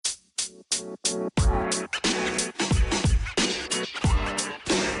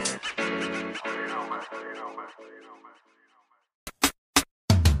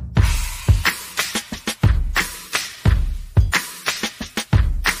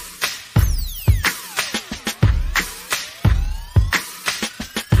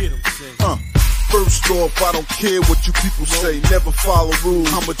First off, I don't care what you people say. Never follow rules.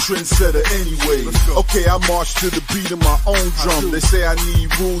 I'm a trendsetter anyway. Okay, I march to the beat of my own drum. They say I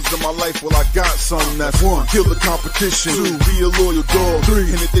need rules in my life. Well, I got some. That's one. Kill the competition. Two. Be a loyal dog. Three.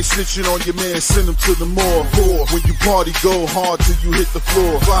 And if they snitching on your man, send them to the morgue. Four. When you party, go hard till you hit the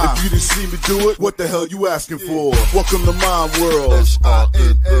floor. Five. If you didn't see me do it, what the hell you asking for? Welcome to my world.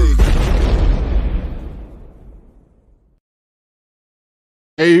 S-I-N-A.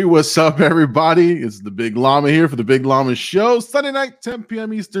 Hey, what's up, everybody? It's the Big Llama here for the Big Llama Show. Sunday night, 10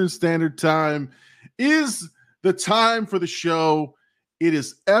 p.m. Eastern Standard Time is the time for the show. It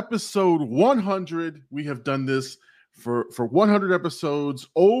is episode 100. We have done this for 100 episodes,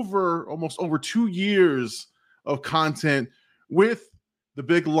 almost over 2 years of content with the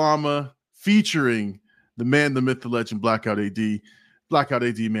Big Llama featuring the man, the myth, the legend, Blackout AD. Blackout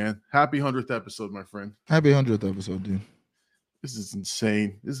AD, man. Happy 100th episode, my friend. Happy 100th episode, dude. This is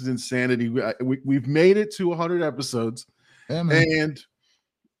insane. This is insanity. We've made it to 100 episodes. Yeah, man. And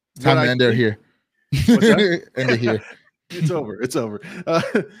time to end here. What's that? End it here. It's over. It's over.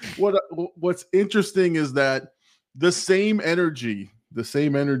 What's interesting is that the same energy that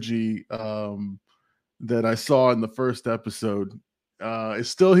I saw in the first episode is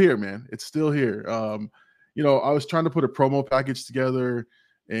still here, man. It's still here. I was trying to put a promo package together,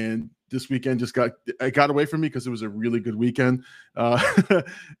 and this weekend it got away from me because it was a really good weekend.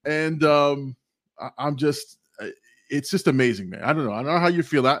 And it's just amazing, man. I don't know how you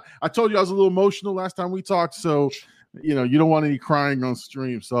feel. I told you I was a little emotional last time we talked. So, you don't want any crying on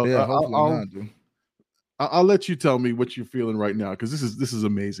stream. So yeah, I'll let you tell me what you're feeling right now. Cause this is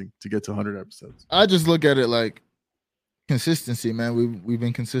amazing to get to 100 episodes. I just look at it like consistency, man. We've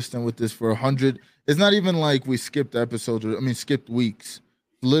been consistent with this for 100. It's not even like we skipped episodes skipped weeks.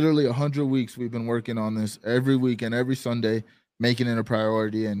 Literally 100 weeks we've been working on this every week and every Sunday, making it a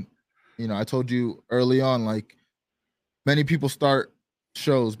priority. And, I told you early on, like, many people start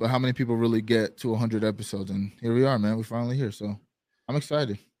shows, but how many people really get to 100 episodes? And here we are, man. We're finally here. So I'm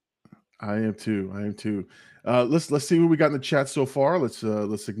excited. I am too. Let's see what we got in the chat so far. Let's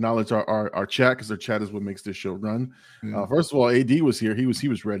acknowledge our chat, because our chat is what makes this show run. Yeah. First of all, AD was here. He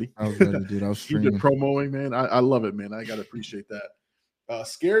was ready. I was ready, dude. I was streaming. He did promoing, man. I love it, man. I gotta appreciate that.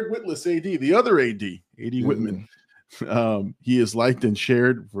 Scared Witless AD, the other AD Whitman. He is liked and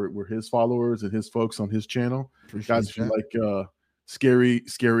shared for his followers and his folks on his channel. Appreciate Guys, if you like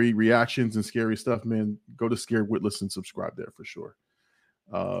scary reactions and scary stuff, man, go to Scared Witless and subscribe there for sure.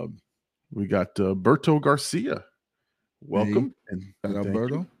 We got Berto Garcia. Welcome. Hey. And shout out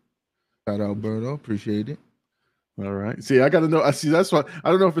Berto. Shout out Berto. Appreciate it. All right. See, I got to know. I see. That's why I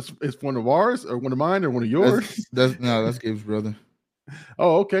don't know if it's one of ours or one of mine or one of yours. That's Gabe's brother.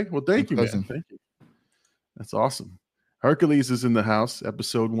 Oh, okay. Well, thank you, man. Thank you. That's awesome. Hercules is in the house,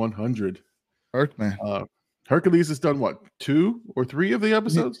 episode 100. Man. Hercules has done what, 2 or 3 of the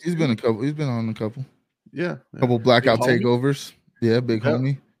episodes? He's been on a couple. Yeah. A couple blackout takeovers. Yeah, big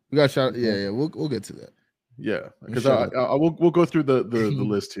homie. We got shout. Yeah. We'll get to that. Yeah, because we'll go through the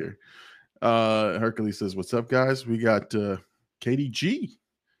list here. Hercules says, "What's up, guys? We got KDG.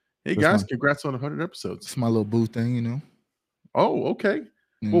 Hey, guys, congrats on 100 episodes. It's my little boo thing, Oh, okay.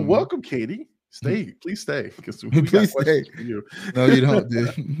 Mm. Well, welcome, Katie. Please stay. Because please stay. For you. No, you don't, dude.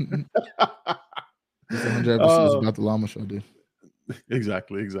 It's 100 episodes about the Llama Show, dude.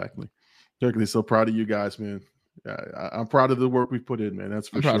 Exactly. Hercules, so proud of you guys, man. I'm proud of the work we put in, man. That's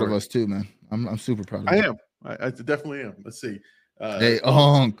for sure. I'm proud of us too, man. I'm super proud of you. I am. I definitely am. Let's see. Hey,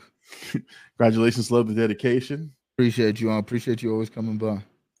 honk. Congratulations. Love the dedication. Appreciate you. I appreciate you always coming by.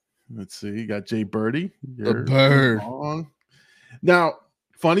 Let's see. You got Jay Birdie. The bird. Now,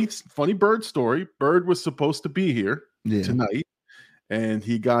 funny bird story. Bird was supposed to be here tonight, and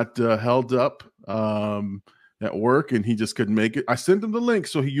he got held up at work, and he just couldn't make it. I sent him the link,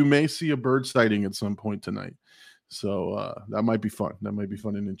 so you may see a bird sighting at some point tonight. So that might be fun. That might be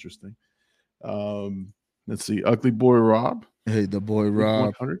fun and interesting. Let's see. Ugly Boy Rob. Hey, the boy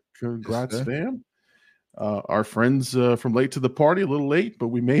Rob. 100. Congrats, fam. Our friends from Late to the Party, a little late, but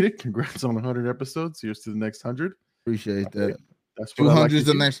we made it. Congrats on 100 episodes. Here's to the next 100. Appreciate that. That's 200 is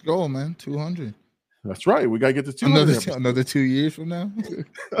the next goal, man. 200. That's right. We got to get to 200. Another 2 years from now.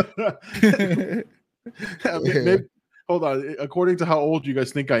 Maybe, hold on. According to how old you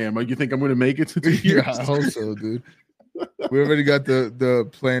guys think I am, you think I'm going to make it to 2 years? Yeah, I hope so, dude. We already got the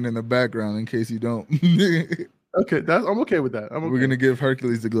playing in the background in case you don't. Okay, I'm okay with that. We're gonna give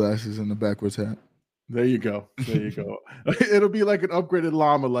Hercules the glasses and the backwards hat. There you go. There you go. It'll be like an upgraded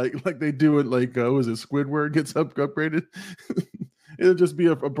llama, like they do it. Like was it Squidward gets upgraded? It'll just be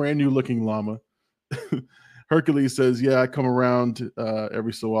a brand new looking llama. Hercules says, "Yeah, I come around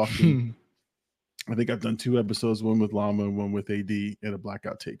every so often. I think I've done 2 episodes, one with Llama and one with AD, and a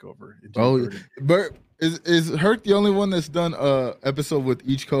blackout takeover." Oh, but is Herc the only one that's done a episode with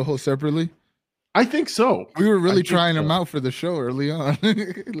each co-host separately? I think so. We were really trying them out for the show early on.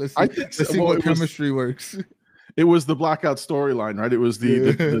 Let's see what chemistry works. It was the blackout storyline, right? It was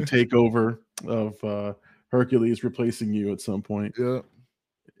the takeover of Hercules replacing you at some point. Yeah.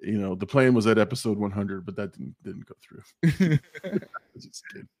 You know, the plan was at episode 100, but that didn't go through. Just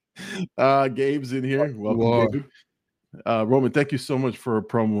kidding. Gabe's in here. Welcome, Gabe. Roman, thank you so much for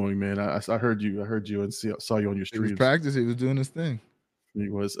promoing, man. I heard you and saw you on your streams. He was practicing. He was doing his thing. He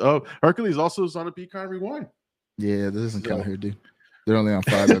was. Oh, Hercules also is on a Pecan Rewind. Yeah, this doesn't count here, dude. They're only on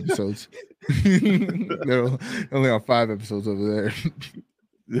 5 episodes. They're only on 5 episodes over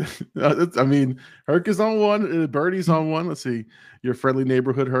there. I mean, Herc is on one. Birdie's on one. Let's see. Your friendly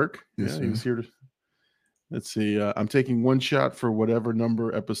neighborhood Herc. Yes, he was here to. Let's see. I'm taking 1 shot for whatever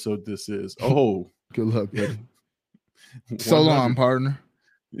number episode this is. Oh, good luck, buddy. So long, partner.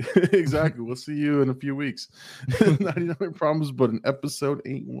 Exactly. We'll see you in a few weeks. 99 problems, but an episode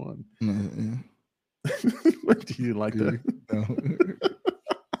ain't one. Do you like that? No.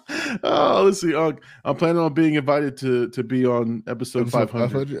 Oh, let's see. I'm planning on being invited to be on episode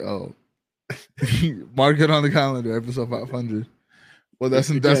 500. Oh, mark it on the calendar. Episode 500. Well, that's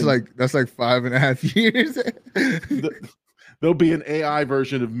like 5.5 years. There'll be an AI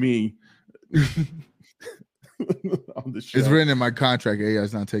version of me. On the show. It's written in my contract. AI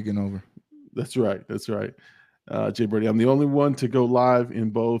is not taking over. That's right. Jay Birdie, I'm the only one to go live in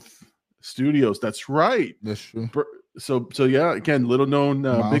both studios. That's right. That's true. So yeah, again, little known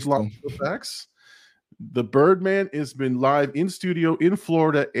big long facts. The Birdman has been live in studio in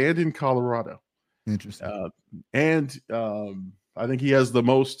Florida and in Colorado. Interesting. And I think he has the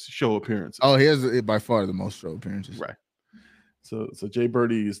most show appearances. Oh, he has by far the most show appearances. Right. So Jay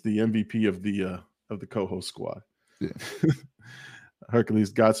Birdie is the MVP of the co-host squad. Yeah.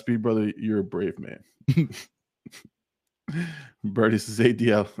 Hercules, Godspeed, brother. You're a brave man. Birdie says, AD,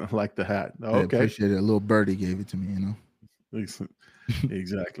 I like the hat. Oh, okay. I appreciate it. A little birdie gave it to me, you know.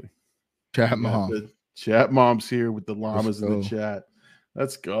 Exactly. Chat mom. Chat mom's here with the llamas in the chat.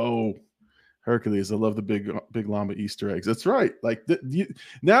 Let's go. Hercules, I love the big llama Easter eggs. That's right. Like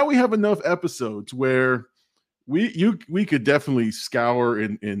now we have enough episodes where we could definitely scour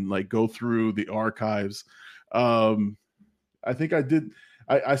and like go through the archives. I think I did.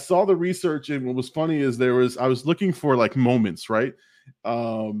 I saw the research, and what was funny is I was looking for like moments, right,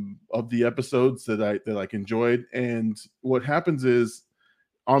 of the episodes that I enjoyed. And what happens is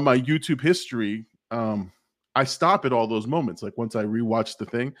on my YouTube history, I stop at all those moments. Like once I rewatch the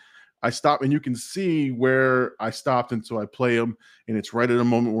thing, I stop, and you can see where I stopped, and so I play them, and it's right at a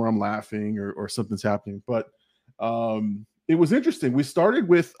moment where I'm laughing or something's happening. But it was interesting. We started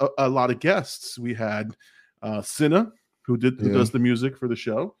with a lot of guests. We had Cinna, who does the music for the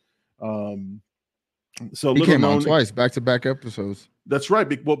show. So he came on twice, back-to-back episodes. That's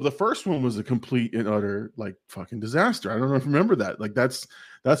right. Well, the first one was a complete and utter like fucking disaster. I don't know if you remember that. Like that's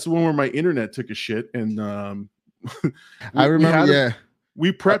the one where my internet took a shit, and I remember.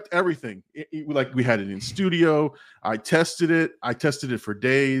 We prepped everything. Like we had it in studio. I tested it for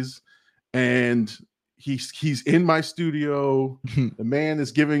days, and he's in my studio. The man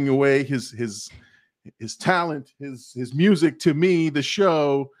is giving away his talent, his music to me, the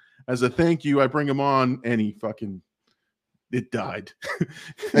show, as a thank you. I bring him on, and it died.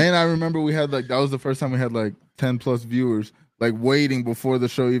 And I remember we had that was the first time we had 10 plus viewers like waiting before the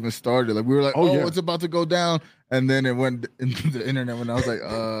show even started. Like we were like, oh yeah, it's about to go down. And then it went into the internet when I was like,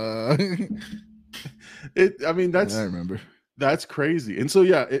 I remember. That's crazy. And so,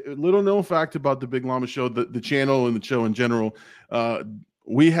 yeah, little known fact about the Big Llama Show, the channel and the show in general,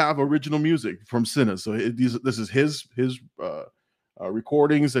 we have original music from Cinna. So this is his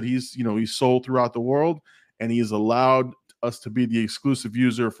recordings that he's sold throughout the world, and he has allowed us to be the exclusive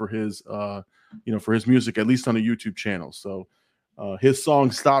user for his music, at least on a YouTube channel. So his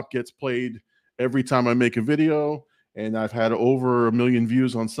song "Stop" gets played every time I make a video, and I've had over 1 million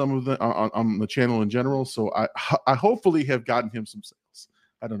views on some of the on the channel in general. So I hopefully have gotten him some sales.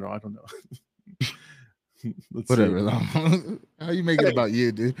 I don't know. Whatever. How you make it about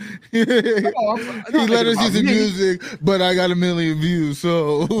you, dude? He No, let us use the music, but I got 1 million views.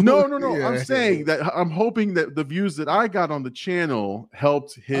 So no. Yeah. I'm saying that I'm hoping that the views that I got on the channel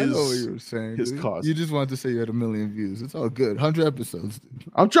helped his. I know what you were saying, his dude. cause. You just wanted to say you had 1 million views. It's all good. 100 episodes.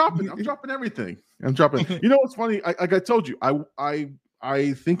 Dude. I'm dropping everything. I'm dropping. You know what's funny? Like I told you,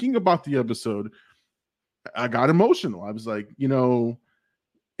 I thinking about the episode, I got emotional. I was like,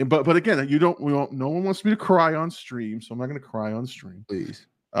 but again, no one wants me to cry on stream, so I'm not going to cry on stream. Please.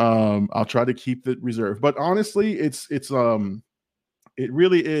 I'll try to keep it reserved. But honestly, it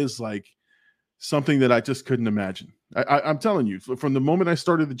really is like something that I just couldn't imagine. I'm telling you, from the moment I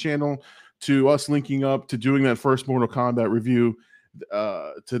started the channel to us linking up to doing that first Mortal Kombat review,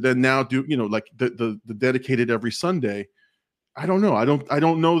 to then now do like the dedicated every Sunday. I don't know. I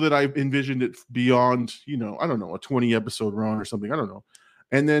don't know that I've envisioned it beyond I don't know, a 20 episode run or something. I don't know.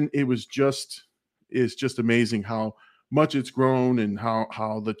 And then it's just amazing how much it's grown and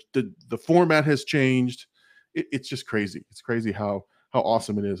how the format has changed. It's just crazy. It's crazy how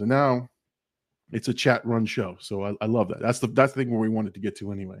awesome it is. And now it's a chat run show. So I love that. That's the thing where we wanted to get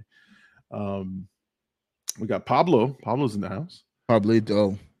to anyway. We got Pablo. Pablo's in the house.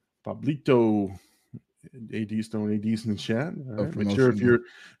 Pablito. AD's throwing AD's in the chat. Right. Make sure if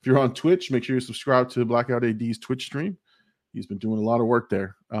you're on Twitch, make sure you subscribe to Blackout AD's Twitch stream. He's been doing a lot of work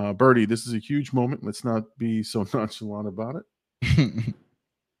there. Birdie, this is a huge moment. Let's not be so nonchalant about it.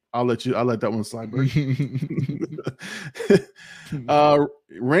 I'll let that one slide, Birdie.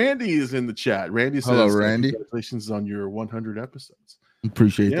 Randy is in the chat. Randy says, hello, Randy. Congratulations on your 100 episodes.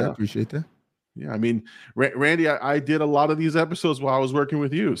 Appreciate that. Yeah, I mean, Randy, I did a lot of these episodes while I was working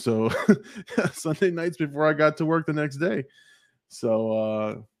with you. So Sunday nights before I got to work the next day.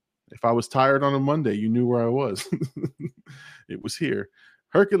 So if I was tired on a Monday, you knew where I was. It was here.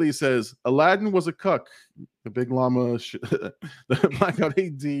 Hercules says, Aladdin was a cuck. The Big Llama, the Blackout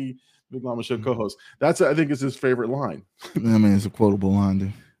AD Big Llama Show co-host. That's, I think, is his favorite line. I mean, it's a quotable line,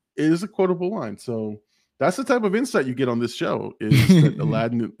 dude. It is a quotable line. So that's the type of insight you get on this show, is that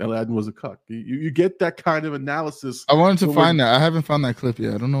Aladdin was a cuck. You get that kind of analysis. I wanted to find that. I haven't found that clip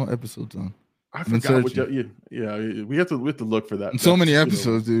yet. I don't know what episode's on. I forgot what we have to look for that. So many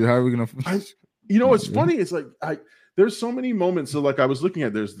episodes, dude. How are we gonna? What's funny is like there's so many moments. So like I was looking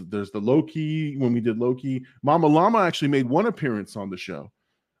at there's the Loki, when we did Loki. Mama Llama actually made one appearance on the show,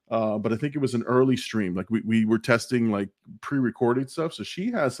 but I think it was an early stream. Like we were testing like pre-recorded stuff, so she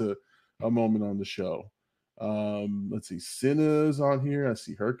has a moment on the show. Let's see, Cinna's on here. I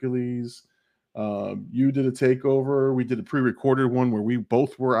see Hercules. You did a takeover. We did a pre-recorded one where we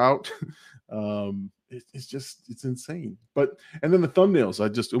both were out. It's insane. And then the thumbnails,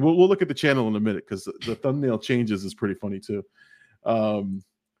 we'll look at the channel in a minute, because the thumbnail changes is pretty funny too.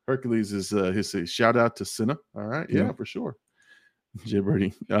 Hercules is his shout out to Cinna. All right, yeah, for sure. Jay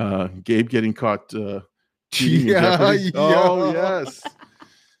Birdie, Gabe getting caught cheating. Oh yes.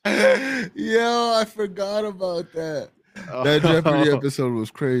 Yo, I forgot about that. That Jeopardy episode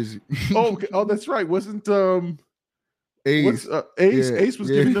was crazy. Oh, that's right. Wasn't Ace? Ace was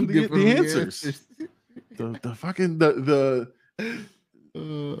giving them the answers. The fucking the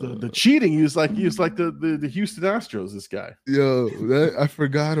cheating. He was like the Houston Astros. This guy. Yo, I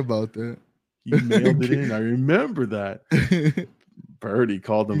forgot about that. He nailed it in. I remember that. Birdie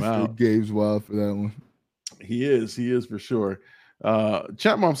called him out. Gabe's wild for that one. He is for sure.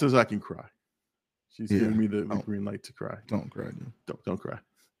 Chat Mom says I can cry. She's giving me the green light to cry. Don't cry, dude. Don't cry.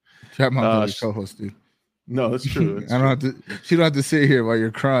 Chat Mom is co-host, dude. No, that's true. I don't have to. She don't have to sit here while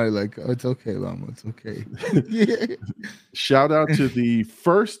you're crying. Like, oh, it's okay, Llama. It's okay. Shout out to the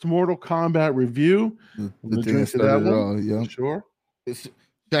first Mortal Kombat review. The thing that started it all. Yeah, sure.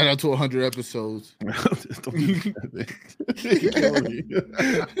 Shout out to 100 episodes. Let's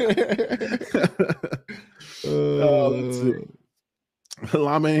see.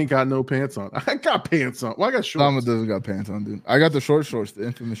 Llama ain't got no pants on. I got pants on. Well, I got shorts. Llama doesn't got pants on, dude. I got the short shorts, the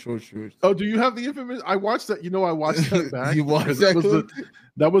infamous short shorts. Oh, do you have the infamous? I watched that. I watched that back. You watched that?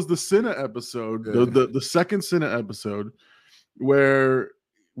 That was the Cinna episode, the second Cinna episode, where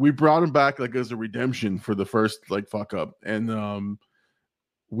we brought him back like as a redemption for the first like fuck up, and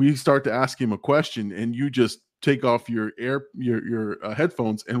we start to ask him a question, and you just take off your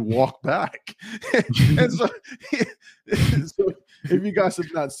headphones and walk back. And so if you guys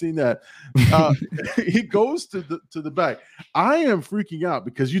have not seen that, he goes to the back. I am freaking out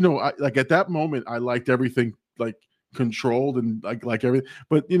because like at that moment I liked everything like controlled and like everything,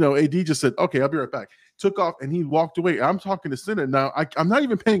 but AD just said, okay, I'll be right back, took off, and he walked away. I'm talking to Cinna now. I'm not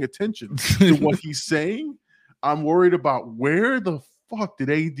even paying attention to what he's saying. I'm worried about where the fuck did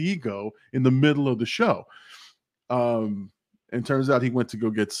AD go in the middle of the show? And turns out he went to go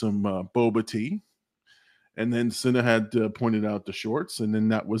get some boba tea. And then Cinna had pointed out the shorts. And then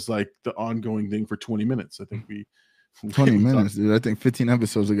that was like the ongoing thing for 20 minutes. I think 20 minutes, dude. I think 15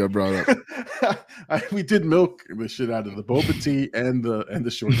 episodes ago brought up. We did milk the shit out of the boba tea and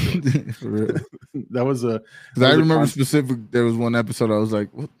the short shorts. For real. That was a. Because I remember specific. There was one episode I was like,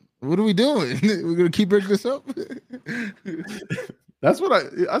 "What are we doing? We're gonna keep breaking this up." That's what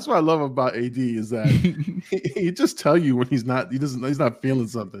I love about AD is that he just tell you when he's not feeling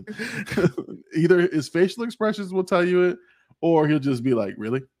something. Either his facial expressions will tell you it, or he'll just be like,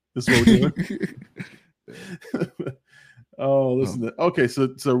 "Really? This is what we're doing?" Oh, listen. Okay, so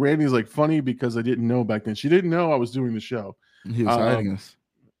Randy's like funny because I didn't know back then. She didn't know I was doing the show. He was hiding us.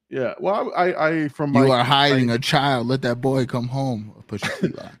 Yeah. Well, I from you are hiding a child. Let that boy come home. Push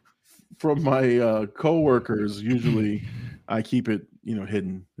it from my coworkers. Usually, I keep it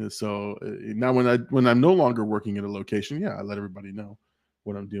hidden. So now when I'm no longer working at a location, I let everybody know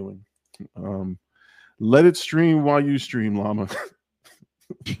what I'm doing. Let it stream while you stream, Llama.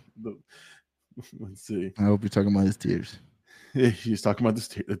 Let's see. I hope you're talking about his tears. He's talking about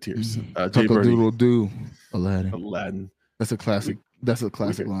the tears. Doodle do, Aladdin. That's a classic. That's a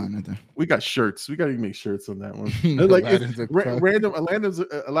classic line right there. We got shirts. We got to make shirts on that one. Like random Aladdin's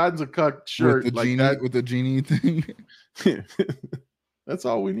a cuck shirt with the like genie, that with the genie thing. That's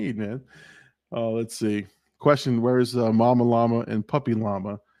all we need, man. Let's see. Question: where's Mama Llama and Puppy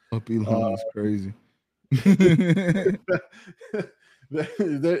Llama? Puppy Llama is crazy.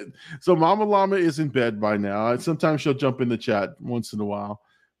 So Mama Llama is in bed by now. Sometimes she'll jump in the chat once in a while,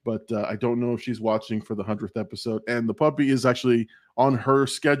 but I don't know if she's watching for the 100th episode. And the puppy is actually on her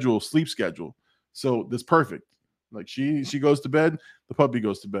sleep schedule. So that's perfect. Like she goes to bed, the puppy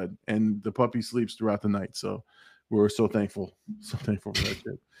goes to bed, and the puppy sleeps throughout the night. So we're so thankful for that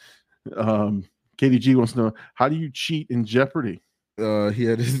shit. KDG wants to know, how do you cheat in Jeopardy? He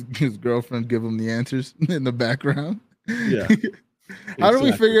had his girlfriend give him the answers in the background. Yeah. How do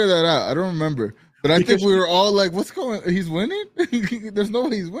we figure that out? I don't remember. But I think we were all like, what's going on? He's winning? There's no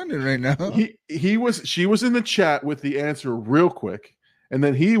way he's winning right now. She was in the chat with the answer real quick. And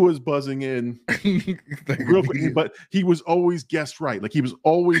then he was buzzing in real quick, but he was always guessed right. Like he was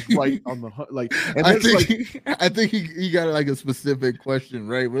always right on the like. And I think he got like a specific question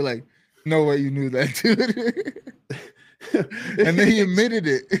right. We're like, no way you knew that, dude. And then he admitted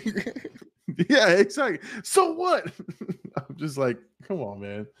it. Yeah, exactly. So what? I'm just like, come on,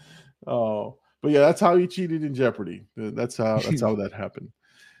 man. Oh, but yeah, that's how he cheated in Jeopardy. That's how that happened.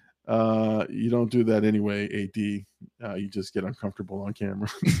 You don't do that anyway, AD. You just get uncomfortable on camera.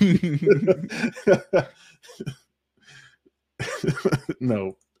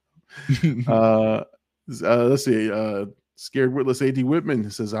 No. Let's see. Scared Witless AD Whitman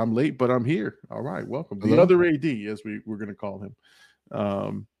says, I'm late, but I'm here. All right, welcome. The other AD, as we're going to call him.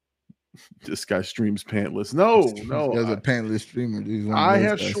 This guy streams pantless. No. He's a pantless streamer. Dude. I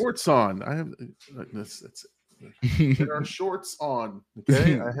have shorts on. I have that's it. There are shorts on.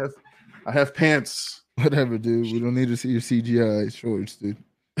 Okay, I have pants. Whatever, dude. We don't need to see your CGI shorts, dude.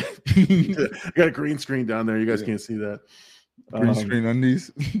 I got a green screen down there. You guys can't see that. Green screen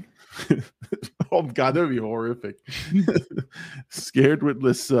undies. Oh God, that would be horrific. Scared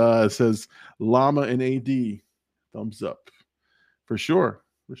Witless says Llama and AD. Thumbs up. For sure.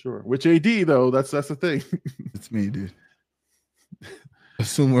 Which AD though? That's the thing. It's me, dude.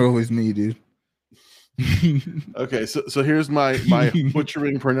 Assume we're always me, dude. Okay, so here's my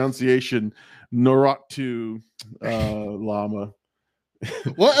butchering pronunciation. Noratu Llama.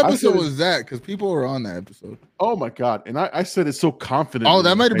 What episode was that? Because people were on that episode. Oh my God. And I said it so confidently. Oh,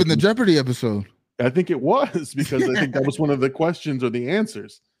 that might have been the Jeopardy episode. I think it was, because I think that was one of the questions or the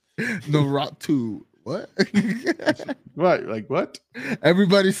answers. Noratu. What? Right, like what?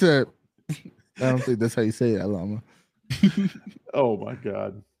 Everybody said, I don't think that's how you say it, Llama. Oh my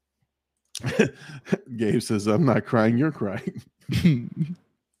God. Gabe says, I'm not crying, you're crying.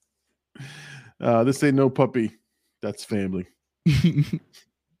 This ain't no puppy. That's family.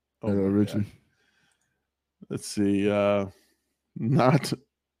 Oh, Richard. God. Let's see. Not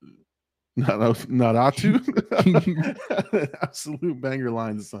Atu. Absolute banger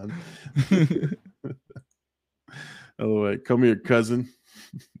lines, son. Oh wait, come here, cousin.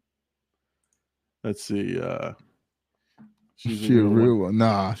 Let's see. She's a real one.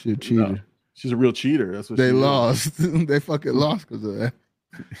 Nah, she's a cheater. No, she's a real cheater. That's what they lost. They fucking lost because of that.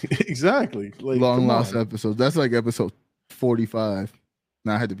 Exactly. Like, long lost episodes. That's like episode 45.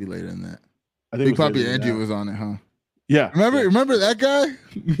 No, I had to be later than that. I think Big Papi Angie was on it, huh? Yeah. Remember that guy?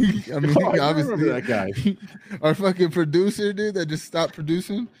 I mean, Oh, I do obviously remember that guy. our fucking producer, dude, that just stopped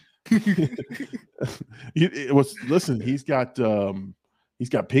producing. Listen, he's got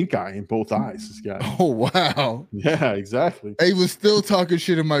pink eye in both eyes. This guy. Oh wow. Yeah, exactly. He was still talking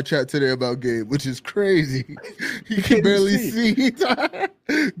shit in my chat today about Gabe, which is crazy. He can can't barely see.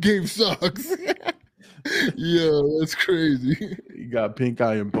 Gabe sucks. Yo, that's crazy. He got pink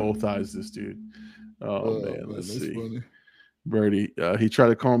eye in both eyes, this dude. Oh man, let's see. Funny. Birdie, he tried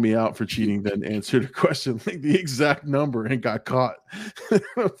to call me out for cheating, then answered a question like the exact number and got caught.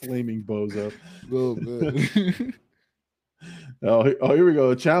 Flaming bozo. Oh, man. Oh, here we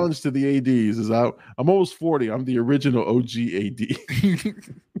go. A challenge to the ADs is out. I'm almost 40. I'm the original OG AD.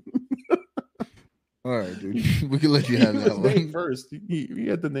 All right, dude. We can let you have that one first. He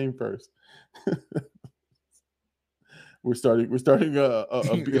had the name first. We're starting a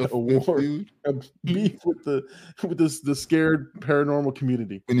war, a beef with the scared paranormal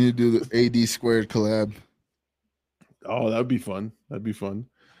community. We need to do the AD squared collab. Oh, that'd be fun. That'd be fun.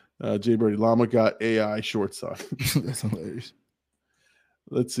 Jay Birdie, Llama got AI shorts on. That's hilarious.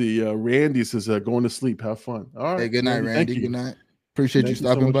 Let's see. Randy says, going to sleep. Have fun. All right. Hey, good night, Randy. Good night. Appreciate you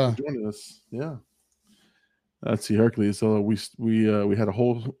stopping by. For joining us. Yeah. Let's see, Hercules. So we had a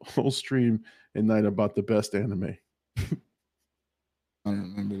whole stream at night about the best anime. I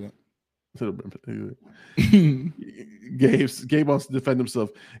don't remember that. Gabe wants to defend himself.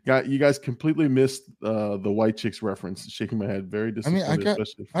 You guys completely missed the white chicks reference. Shaking my head, very disappointed.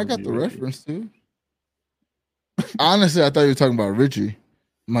 I got the reference too. Honestly, I thought you were talking about Richie,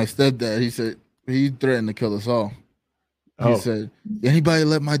 my stepdad. He said he threatened to kill us all. He said, "Anybody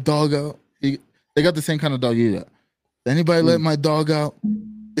let my dog out?" They got the same kind of dog you got. Anybody let my dog out?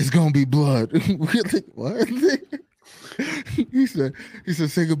 It's gonna be blood. We're like, what? He said,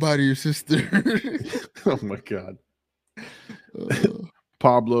 say goodbye to your sister. Oh my God.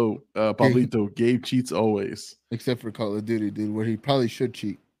 Pablito, Gabe cheats always. Except for Call of Duty, dude, where he probably should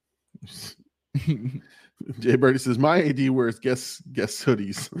cheat. Jay Birdie says, my AD wears guest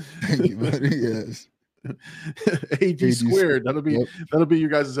hoodies. Thank you, buddy. Yes. AD squared. That'll be your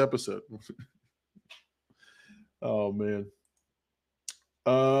guys' episode. Oh man.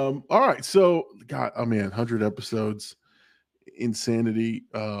 All right. So God, 100 episodes. Insanity.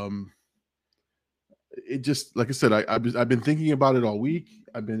 It just, like I said, I've been thinking about it all week.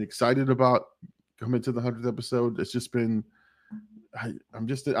 I've been excited about coming to the 100th episode. It's just been I'm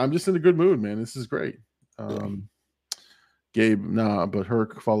just in a good mood, man. This is great. Gabe, nah, but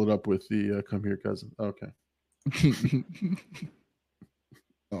Herc followed up with the come here, cousin. Okay.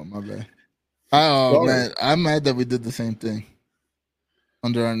 Oh, my bad. Oh, man, I'm mad that we did the same thing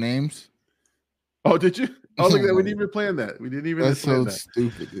under our names. Oh, did you? Oh, look at that. We didn't even plan that. We didn't even. That's so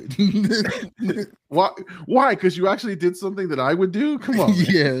stupid, dude. Why? Because you actually did something that I would do? Come on.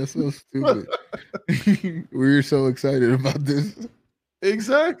 Yeah, that's so stupid. We were so excited about this.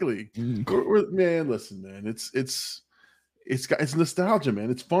 Exactly. Man, listen, man. It's nostalgia,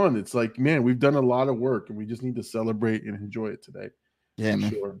 man. It's fun. It's like, man, we've done a lot of work and we just need to celebrate and enjoy it today. Yeah,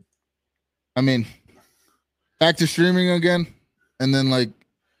 man. Sure. I mean, back to streaming again, and then like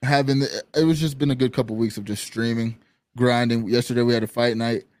it was just been a good couple weeks of just streaming, grinding. Yesterday we had a fight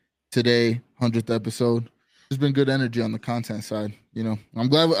night. Today, 100th episode. There's been good energy on the content side. You know,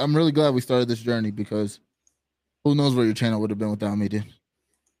 I'm really glad we started this journey, because who knows where your channel would have been without me, dude.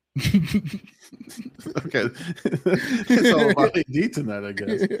 Okay. It's all about AD tonight, I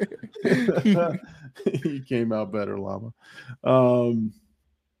guess. He came out better, Llama.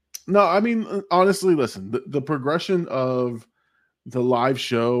 No, I mean, honestly, listen, the progression of the live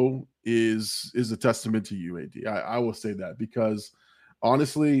show is a testament to you, AD. I will say that, because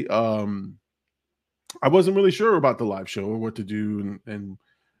honestly, I wasn't really sure about the live show or what to do, and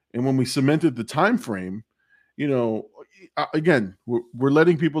when we cemented the time frame, you know, again, we're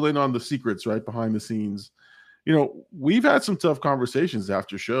letting people in on the secrets, right, behind the scenes. You know, we've had some tough conversations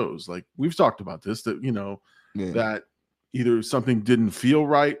after shows. Like, we've talked about this, that, you know, that either something didn't feel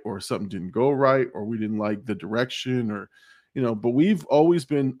right or something didn't go right, or we didn't like the direction, or, you know, but we've always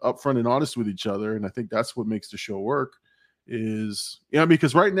been upfront and honest with each other. And I think that's what makes the show work is,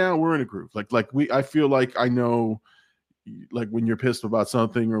 because right now we're in a groove. I feel like I know, like, when you're pissed about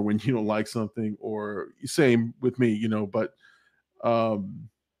something or when you don't like something, or same with me, you know, but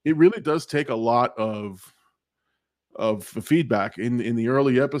it really does take a lot of feedback in the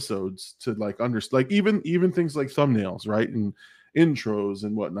early episodes to like understand, like even things like thumbnails, right, and intros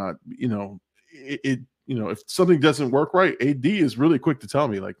and whatnot. You know, you know, if something doesn't work right, AD is really quick to tell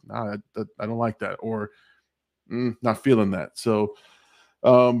me, like, nah, I don't like that, or not feeling that. So,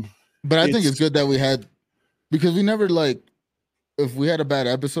 but I think it's good that we had because we never like if we had a bad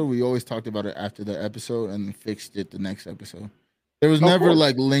episode, we always talked about it after the episode and fixed it the next episode. There was never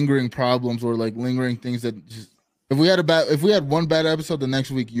like lingering problems or like lingering things that just if we had one bad episode, the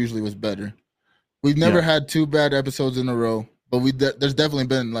next week usually was better. We've never had 2 bad episodes in a row, but there's definitely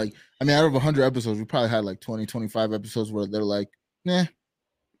been like out of 100 episodes, we probably had like 20, 25 episodes where they're like,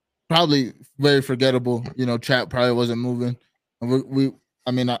 probably very forgettable. Chat probably wasn't moving.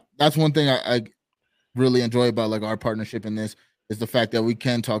 And that's one thing I really enjoy about like our partnership in this is the fact that we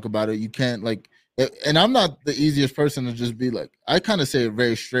can talk about it. You can't like, and I'm not the easiest person to just be like, I kind of say it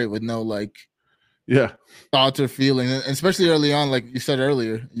very straight with no like, thoughts or feelings, and especially early on, like you said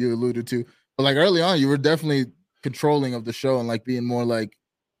earlier, you alluded to, but like early on, you were definitely controlling of the show and like being more like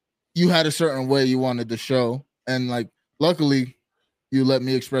you had a certain way you wanted the show, and like luckily you let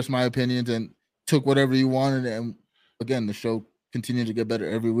me express my opinions and took whatever you wanted, and again the show continued to get better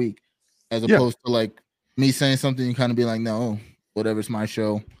every week, as opposed to like me saying something and kind of be like, no, whatever, it's my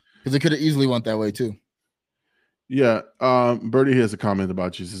show, because it could have easily went that way too. Yeah, Bertie has a comment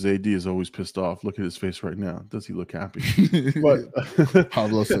about you. He says AD is always pissed off. Look at his face right now. Does he look happy? But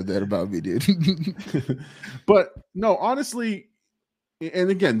Pablo said that about me, dude. But no, honestly, and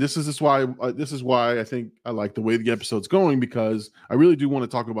again, this is why I think I like the way the episode's going, because I really do want to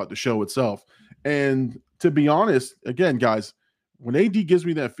talk about the show itself. And to be honest, again, guys, when AD gives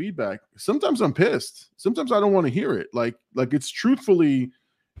me that feedback, sometimes I'm pissed. Sometimes I don't want to hear it. Like it's truthfully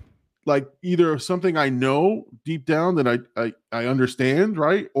like either something I know deep down that I understand,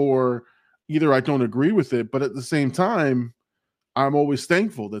 right? Or either I don't agree with it, but at the same time, I'm always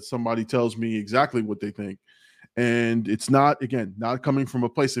thankful that somebody tells me exactly what they think. And it's not coming from a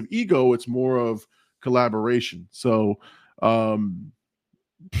place of ego, it's more of collaboration. So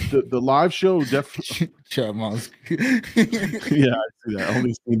the live show definitely Chat mouse. Yeah, I see that. I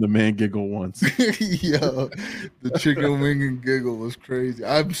only seen the man giggle once. Yo, the chicken wing and giggle was crazy.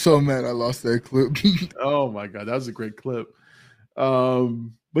 I'm so mad I lost that clip. Oh my god, that was a great clip.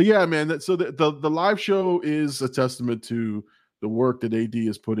 But yeah, man, so the live show is a testament to the work that AD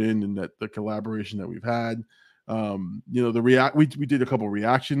has put in and that the collaboration that we've had. We did a couple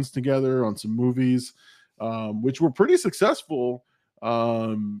reactions together on some movies, which were pretty successful.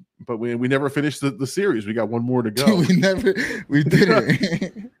 But we never finished the series. We got one more to go. we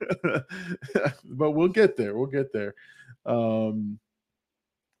didn't. But we'll get there.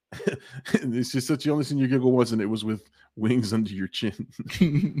 It's just that you only seen your giggle once, and it was with wings under your chin.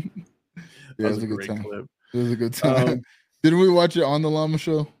 Yeah, it was a good time. Clip. It was a good time. Didn't we watch it on the Llama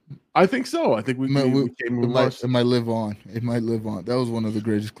show? I think so. I think we came and watched. It might live on. It might live on. That was one of the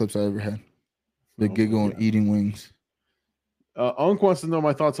greatest clips I ever had. The giggle and eating wings. Unc wants to know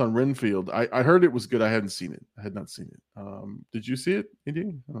my thoughts on Renfield. I heard it was good. I hadn't seen it. I had not seen it. Did you see it, Indy?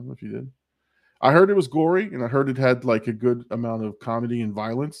 I don't know if you did. I heard it was gory, and I heard it had like a good amount of comedy and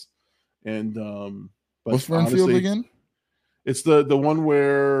violence. And but what's Renfield again? It's the one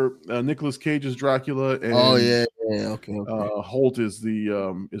where Nicolas Cage is Dracula. And, okay. Holt is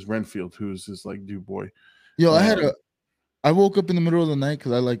is Renfield, who's his like dude boy. Yo, I woke up in the middle of the night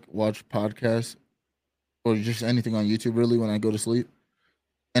because I like watch podcasts or just anything on YouTube really when I go to sleep.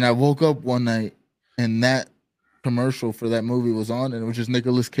 And I woke up one night and that commercial for that movie was on, and it was just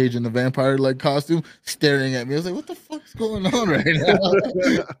Nicolas Cage in the vampire like costume staring at me. I was like, what the fuck is going on right now?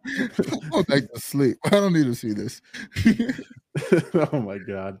 I'm going back to sleep. I don't need to see this. Oh my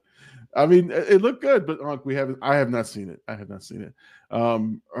god. I mean, it looked good, but I have not seen it.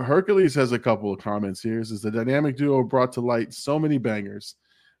 Hercules has a couple of comments here. It says the dynamic duo brought to light so many bangers.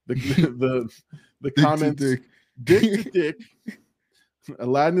 The comments, dick to dick,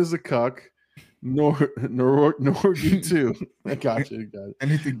 Aladdin is a cuck, Norgy too. I got you.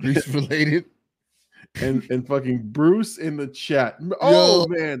 Anything Grease related? And fucking Bruce in the chat. Oh, yo,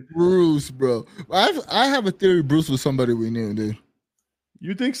 man, Bruce, bro. I have a theory. Bruce was somebody we knew, dude.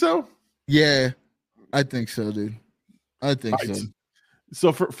 You think so? Yeah, I think so, dude. I think so.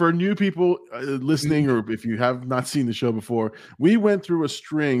 So for new people listening, or if you have not seen the show before, we went through a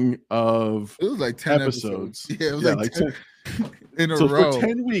string of it was like 10 episodes. Yeah, it was like 10 in a row. For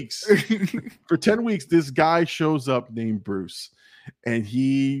 10 weeks. For 10 weeks, this guy shows up named Bruce, and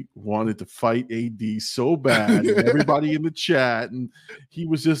he wanted to fight AD so bad, and everybody in the chat, and he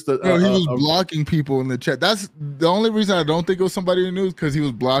was just he was blocking people in the chat. That's the only reason I don't think it was somebody who knew, because he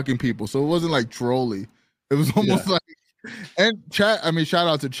was blocking people. So it wasn't like trolly. It was almost like. And chat, I mean, shout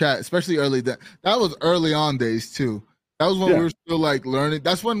out to chat, especially early. That was early on days too. That was when we were still like learning.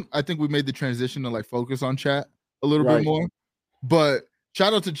 That's when I think we made the transition to like focus on chat a little bit more. But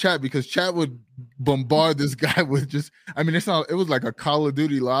shout out to chat, because chat would bombard this guy with just, I mean, it was like a Call of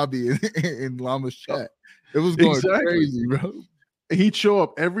Duty lobby in Llama's chat. It was going crazy, bro. He'd show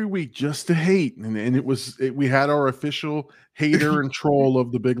up every week just to hate, and we had our official hater and troll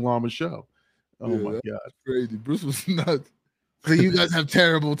of the Big Llama show. Oh my god, crazy! Bruce was nuts. So you guys have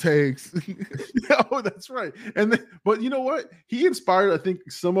terrible takes. Oh, that's right. But you know what? He inspired, I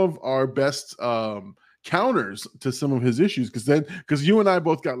think, some of our best counters to some of his issues, because you and I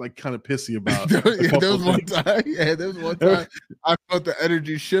both got like kind of pissy about. There was one time I felt the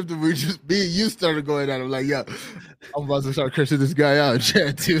energy shift, and me and you started going at him like, "Yo, I'm about to start cursing this guy out in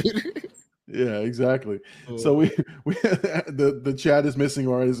chat, dude." Yeah, exactly. So we the chat is missing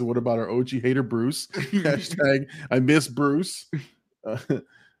ours. What about our OG hater Bruce? Hashtag I miss Bruce.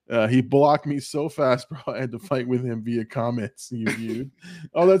 He blocked me so fast, bro. I had to fight with him via comments you viewed.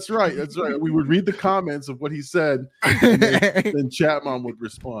 Oh, that's right. That's right. We would read the comments of what he said, and then Chat Mom would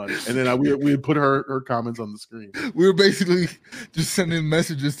respond, and then we would put her comments on the screen. We were basically just sending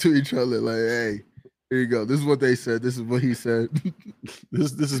messages to each other, like, "Hey, here you go. This is what they said. This is what he said."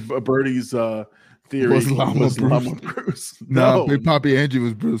 This is Birdie's theory. Was Llama Bruce? No, Big Poppy Angie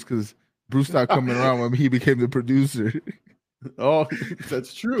was Bruce, because Bruce stopped coming around when he became the producer. Oh,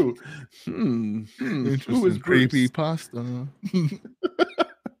 that's true. Who is creepy pasta?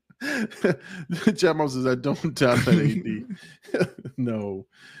 Chat Mom says, I don't doubt that AD. No,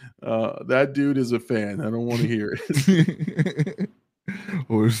 that dude is a fan. I don't want to hear it.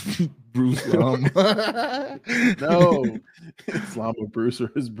 Or is Bruce Llama? No, it's Llama Bruce,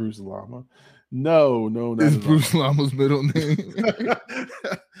 or is Bruce Llama? No, is Bruce Llama's middle name?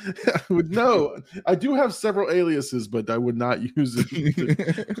 No, I do have several aliases, but I would not use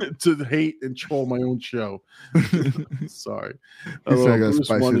it to hate and troll my own show. Sorry. Bruce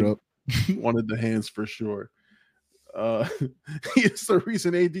wanted the hands for sure. It's the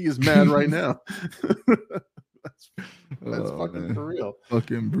reason AD is mad right now. That's fucking man. For real.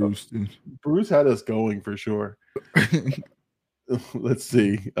 Fucking Bruce, dude. Bruce had us going for sure. Let's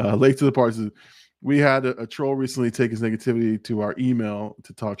see. Late to the party. We had a troll recently take his negativity to our email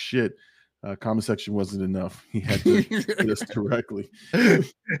to talk shit. Comment section wasn't enough. He had to hit us directly.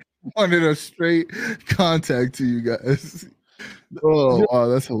 Wanted a straight contact to you guys. Oh, wow,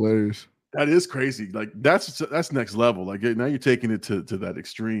 that's hilarious. That is crazy. Like that's next level. Like now you're taking it to that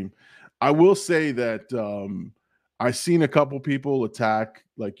extreme. I will say that I've seen a couple people attack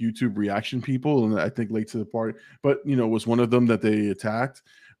like YouTube reaction people, and I think late to the party, but was one of them that they attacked,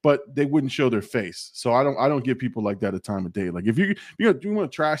 but they wouldn't show their face. So I don't give people like that a time of day. Like if you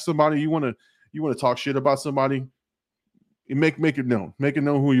want to trash somebody, you want to talk shit about somebody, you make it known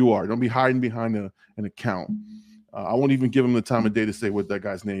who you are. Don't be hiding behind an account. I won't even give them the time of day to say what that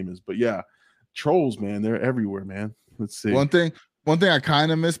guy's name is. But yeah, trolls, man, they're everywhere, man. Let's see. One thing I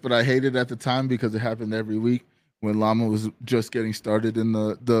kind of missed, but I hated at the time because it happened every week when Llama was just getting started in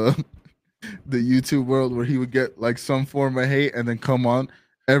the YouTube world, where he would get like some form of hate and then come on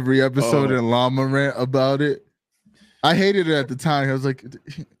every episode and Llama rant about it. I hated it at the time. I was like,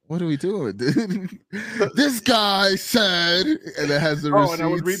 what are we doing, dude? This guy said, and it has the receipts. And I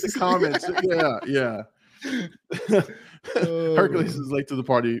would read the comments. Yeah. Hercules is late to the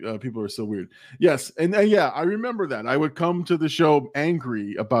party. People are so weird. Yes, and yeah, I remember that. I would come to the show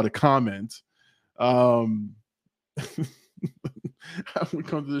angry about a comment. I would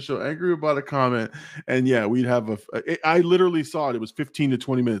come to the show angry about a comment, and yeah, we'd have I literally saw it. It was 15 to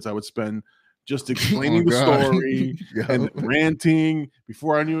 20 minutes I would spend just explaining the story and ranting.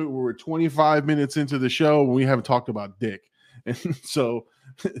 Before I knew it, we were 25 minutes into the show when we haven't talked about dick, and so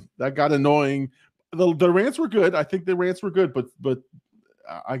that got annoying. The rants were good. I think the rants were good, but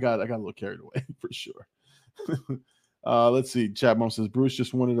I got a little carried away for sure. Let's see. Chat Mom says Bruce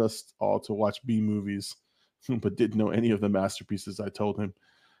just wanted us all to watch B movies, but didn't know any of the masterpieces I told him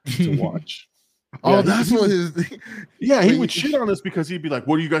to watch. That's what his. Yeah, he would shit on us because he'd be like,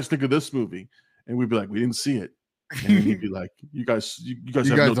 "What do you guys think of this movie?" And we'd be like, "We didn't see it." And then he'd be like, "You guys have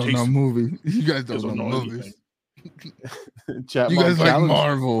no don't taste. Know movie. You guys don't know movies. Chat you Mom guys like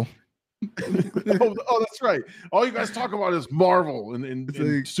Marvel." oh, that's right. All you guys talk about is Marvel and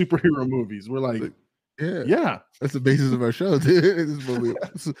superhero movies. We're like, yeah, that's the basis of our show, dude.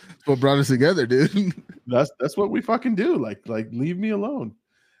 This is what brought us together, dude. That's what we fucking do. Like leave me alone.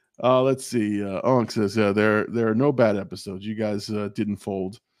 Let's see. Onk says, there are no bad episodes. You guys didn't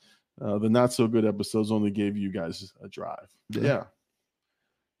fold. The not so good episodes only gave you guys a drive. Yeah.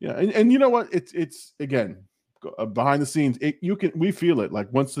 And you know what? It's again. Behind the scenes, we feel it. Like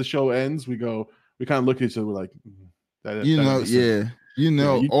once the show ends, we kind of look at each other, we're like,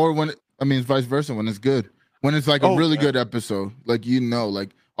 or when it's vice versa. When it's good, when it's like a really good episode, like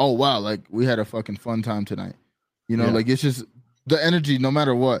like, oh wow, like we had a fucking fun time tonight. Like it's just the energy, no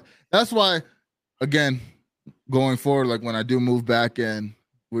matter what. That's why, again, going forward, like when I do move back and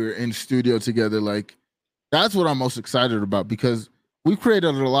we're in studio together, like that's what I'm most excited about because we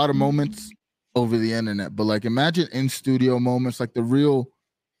created a lot of moments over the internet, but like imagine in studio moments, like the real.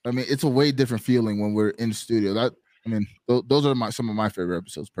 I mean, it's a way different feeling when we're in studio. Those are some of my favorite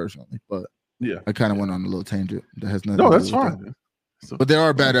episodes personally. But yeah, I kind of went on a little tangent that has nothing. No, to that's do with fine. That. So, but there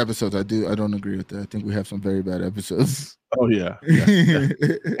are bad episodes. I don't agree with that. I think we have some very bad episodes. Oh yeah.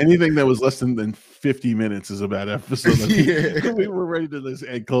 Anything that was less than 50 minutes is a bad episode. Like, we were ready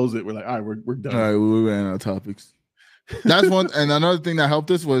to close it. We're like, all right, we're done. All right, we ran out of topics. That's one. And another thing that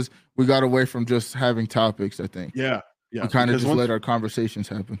helped us was we got away from just having topics. I think. Yeah. We kind of just let our conversations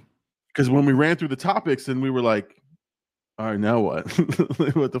happen. Because when we ran through the topics, and we were like, all right, now what?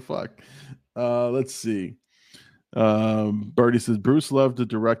 What the fuck? Let's see. Birdie says Bruce loved the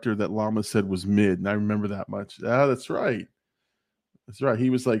director that Llama said was mid, and I remember that much. That's right. That's right. He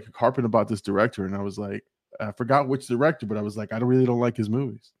was like harping about this director, and I was like, I forgot which director, but I was like, I really don't like his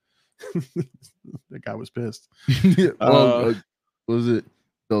movies. That guy was pissed. Was it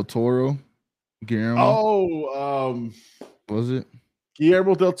Del Toro? Guillermo? Oh, was it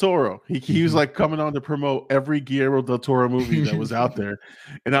Guillermo del Toro? He was like coming on to promote every Guillermo del Toro movie that was out there,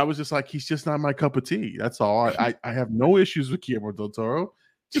 and I was just like, he's just not my cup of tea. That's all. I have no issues with Guillermo del Toro.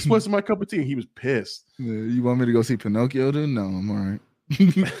 Just wasn't my cup of tea. And he was pissed. Yeah, you want me to go see Pinocchio? Then no, I'm all right.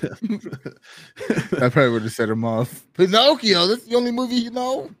 I probably would have set him off. Pinocchio, that's the only movie you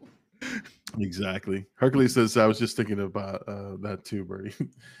know. Exactly. Hercules says, I was just thinking about that too, Bertie.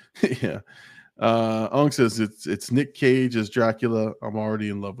 Yeah. Ong says it's Nick Cage as Dracula. I'm already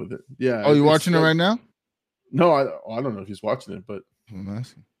in love with it. Yeah. Oh, you watching it right now? No, I don't know if he's watching it, but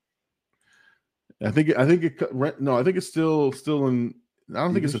I think it's still in. I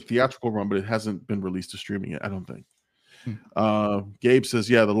don't think it's a theatrical run, but it hasn't been released to streaming yet. I don't think. Gabe says,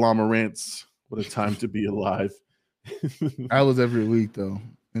 yeah, the Llama rants. What a time to be alive. That was every week though,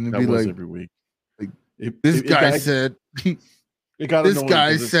 and it'd that be was like every week. This guy said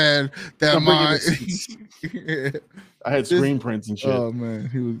that my I had screen prints and shit. Oh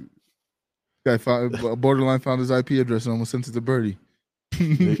man, borderline found his IP address and almost sent it to Birdie.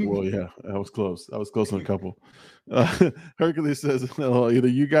 Well, yeah, I was close. I was close on a couple. Hercules says, either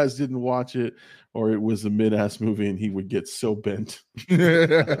you guys didn't watch it or it was a mid-ass movie and he would get so bent. Bruce.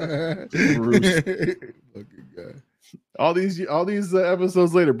 Fucking guy. All these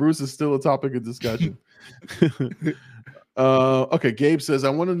episodes later, Bruce is still a topic of discussion. Okay, Gabe says, I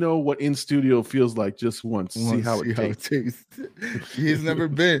want to know what in studio feels like just once. See how it tastes. He's never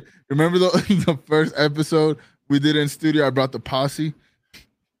been. Remember the first episode we did in studio? I brought the posse.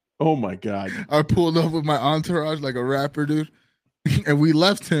 Oh my god! I pulled up with my entourage like a rapper, dude, and we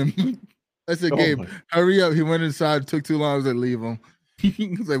left him. I said, Gabe, hurry up. He went inside. Took too long. I was like, leave him.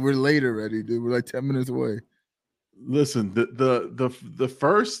 He's like, we're late already, dude. We're like 10 minutes away. Listen, the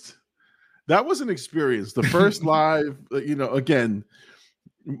first, that was an experience. The first live, again,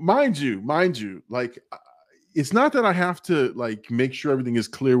 mind you, like, it's not that I have to like make sure everything is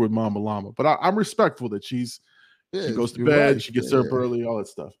clear with Mama Llama, but I'm respectful that she goes to bed, right. She gets up early, all that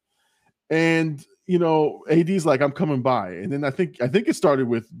stuff. And AD's like, I'm coming by, and then I think it started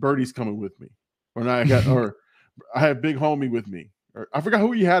with Birdie's coming with me, or I had Big Homie with me, or I forgot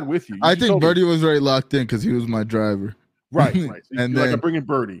who you had with you. I think Birdie was very locked in because he was my driver. Right. So and then like, I'm bringing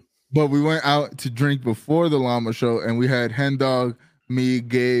Birdie. But we went out to drink before the Llama show, and we had Hen Dog, me,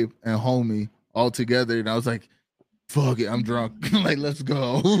 Gabe, and Homie all together, and I was like, fuck it, I'm drunk. Like, let's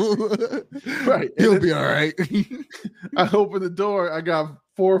go. Right. He'll be all right. I opened the door. I got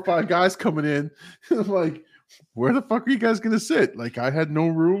 4 or 5 guys coming in. I'm like, where the fuck are you guys gonna sit? Like, I had no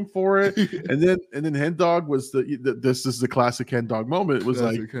room for it. And then Hen Dog was this is the classic Hen Dog moment. It was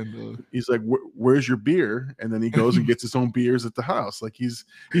classic like, he's like, where's your beer? And then he goes and gets his own beers at the house. Like he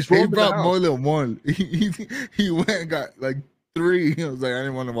brought more than one. He went and got like 3. I was like, I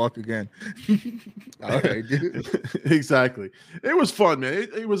didn't want to walk again. All right, dude. Exactly. It was fun, man.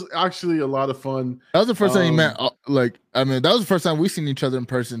 It was actually a lot of fun. That was the first time you met. That was the first time we've seen each other in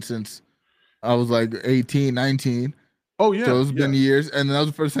person since I was like 18, 19. Oh, yeah. So it's been years. And that was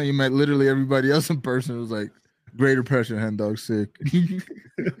the first time you met literally everybody else in person. It was like, great impression, Hen Dog, sick.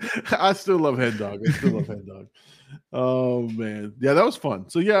 I still love Hen Dog. Oh, man. Yeah, that was fun.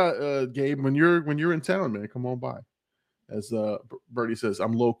 So, yeah, Gabe, when you're in town, man, come on by. As Birdie says,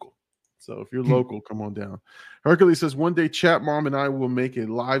 I'm local. So if you're local, come on down. Hercules says, one day Chat Mom and I will make a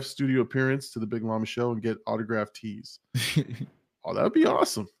live studio appearance to the Big Llama Show and get autographed tees. Oh, that would be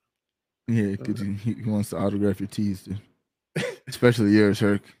awesome. Yeah, because he wants to autograph your tees, dude. Especially yours,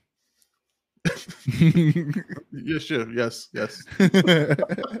 Herc. Yeah, sure. Yes.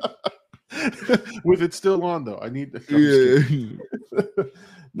 With it still on though. I need. Yeah.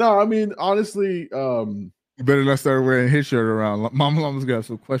 No, I mean honestly, You better not start wearing his shirt around. Mama Llama's got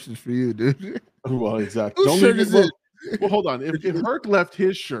some questions for you, dude. well, exactly. Whose shirt is it? Well, hold on. If Herc left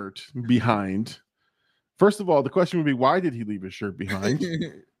his shirt behind, first of all, the question would be, why did he leave his shirt behind?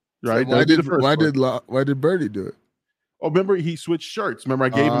 Right? So why did Birdie do it? Oh, remember he switched shirts. Remember I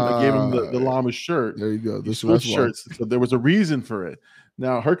gave him the llama shirt. There you go. He switched shirts, so there was a reason for it.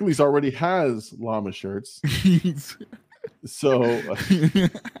 Now Hercules already has llama shirts, so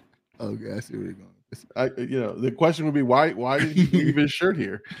okay, I see where you're going. The question would be why did he leave his shirt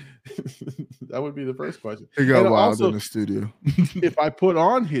here? That would be the first question. It got wild in the studio. If I put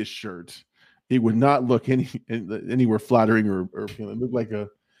on his shirt, it would not look anywhere flattering or appealing. It looked like a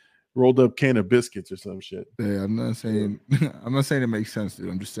rolled up can of biscuits or some shit. Yeah, I'm not saying it makes sense, dude.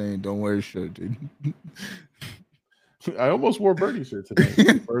 I'm just saying don't wear your shirt, dude. I almost wore Birdie's shirt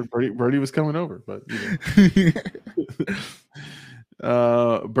today. Birdie was coming over, but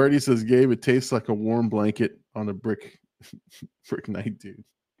Birdie says, Gabe, it tastes like a warm blanket on a brick night, dude.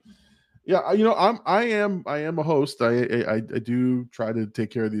 Yeah, I am a host. I do try to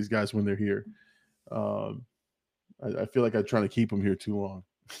take care of these guys when they're here. I feel like I'm trying to keep them here too long.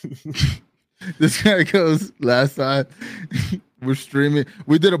 This guy goes, last time we're streaming.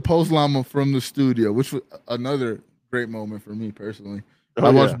 We did a post llama from the studio, which was another great moment for me personally. I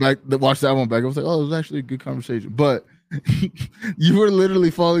watched that one back. I was like, oh, it was actually a good conversation. But you were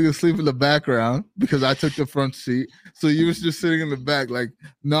literally falling asleep in the background because I took the front seat. So you was just sitting in the back, like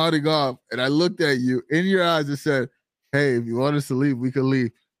nodding off. And I looked at you in your eyes and said, hey, if you want us to leave, we can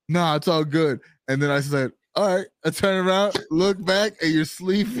leave. Nah, it's all good. And then I said, all right. I turn around, look back, and you're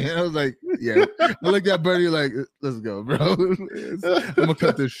sleeping. And I was like, yeah. I looked at Birdie like, let's go, bro. I'm gonna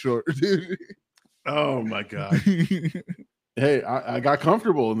cut this short, dude. Oh my God. Hey, I got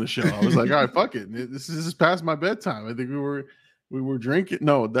comfortable in the show. I was like, all right, fuck it. This is past my bedtime. I think we were drinking.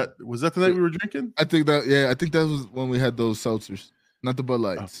 No, that was the night we were drinking? I think that was when we had those seltzers, not the Bud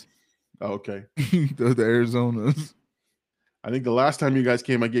Lights. Oh, okay. the Arizonas. I think the last time you guys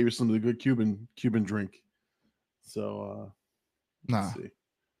came, I gave you some of the good Cuban drink. So nah.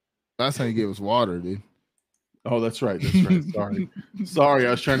 Last time you gave us water, dude. Oh, that's right. Sorry,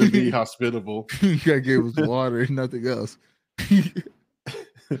 I was trying to be hospitable. You gave us water, nothing else.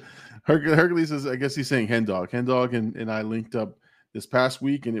 Hercules says, I guess he's saying Hen Dog. Hen Dog and I linked up this past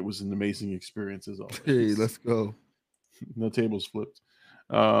week, and it was an amazing experience as always. Hey, let's go. No tables flipped.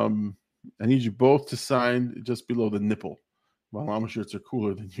 I need you both to sign just below the nipple. My llama shirts are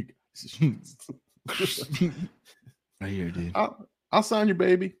cooler than you guys. Right here, dude. I'll sign you,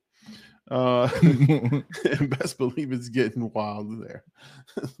 baby. And best believe it's getting wild there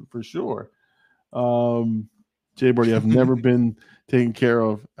for sure. Jay Birdie, I've never been taken care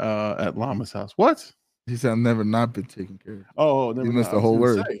of at Llama's house. What? He said I've never not been taken care of. Oh, never. You missed the whole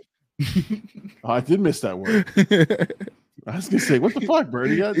word. I did miss that word. I was gonna say, what the fuck,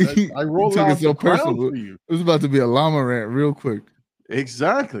 Birdie? I rolled out so personal for you. It was about to be a llama rant real quick.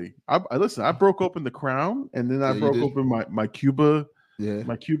 Exactly. Listen. I broke open the crown, and then I broke open my Cuba. Yeah,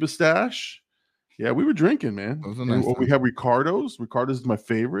 my Cuba stash. Yeah, we were drinking, man. We have Ricardo's. Ricardo's is my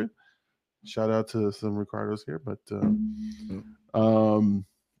favorite. Shout out to some Ricardo's here, but I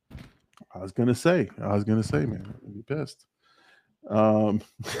was gonna say, man, I'd be pissed.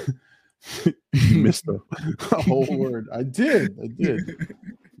 You missed a whole word. I did.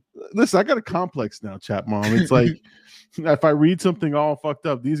 Listen, I got a complex now, chat mom. It's like if I read something all fucked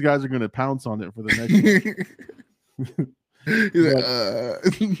up, these guys are gonna pounce on it for the next one.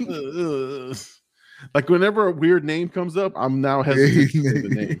 Like whenever a weird name comes up, I'm now hesitant to say the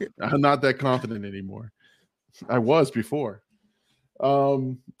name. I'm not that confident anymore. I was before.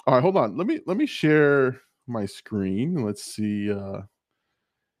 All right, hold on. Let me share my screen. Let's see a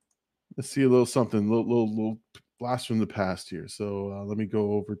little something, little blast from the past here. So let me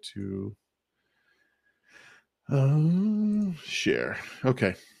go over to share.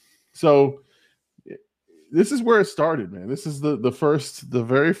 Okay, so this is where it started, man. This is the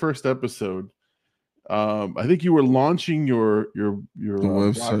very first episode. I think you were launching your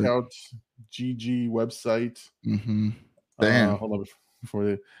Blackout GG website. Mm-hmm. Damn. Hold on, before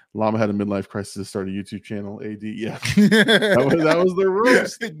the Llama had a midlife crisis to start a YouTube channel. AD, yeah, that was the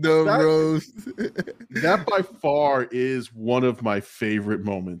roast. Roast. That by far is one of my favorite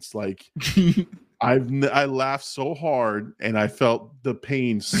moments. Like I laughed so hard and I felt the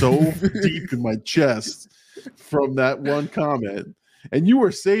pain so deep in my chest from that one comment. And you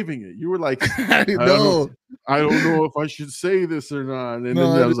were saving it. You were like, I don't know if I should say this or not. And then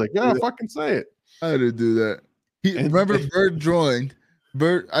I was like, yeah, fucking say it. I didn't do that. Remember, Bird joined.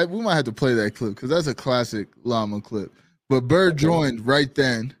 Bird, we might have to play that clip because that's a classic Llama clip. But Bird joined right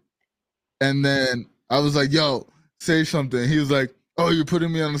then, and then I was like, "Yo, say something." He was like, "Oh, you're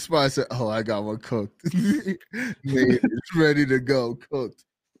putting me on the spot." I said, "Oh, I got one cooked. It's ready to go, cooked."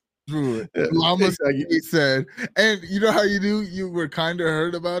 Drew it. Llama exactly. Said, and you know how you do? You were kind of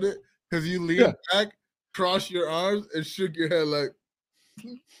hurt about it because you leaned back, crossed your arms, and shook your head like,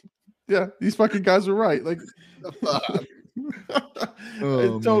 "Yeah, these fucking guys are right." Like,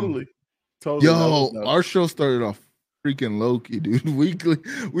 totally. Yo, our show started off freaking Loki, dude. We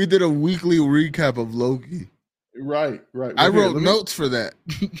did a weekly recap of Loki. Right. I wrote notes for that.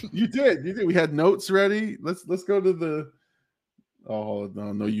 You did. We had notes ready. Let's go to the. Oh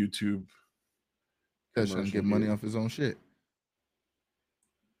no, YouTube. That's trying to get money off his own shit.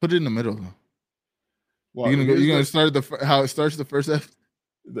 Put it in the middle though. Well, you're gonna start how it starts the first episode.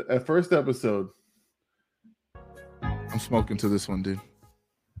 The first episode. I'm smoking to this one, dude.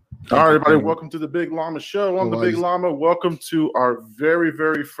 All right, everybody. Welcome to the Big Llama Show. I'm the Big Llama. Welcome to our very,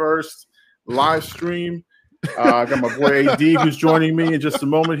 very first live stream. I got my boy AD who's joining me in just a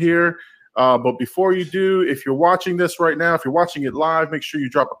moment here. But before you do, if you're watching this right now, if you're watching it live, make sure you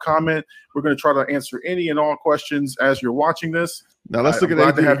drop a comment. We're going to try to answer any and all questions as you're watching this. Now let's look at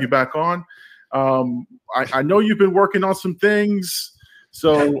AD. Glad to have you back on. I know you've been working on some things,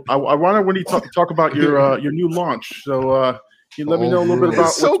 so I want to talk about your new launch. So can you let me know a little bit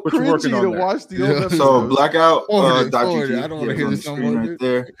about what you're working on there? Watch the old so blackout.gg. I don't want to hear this screen right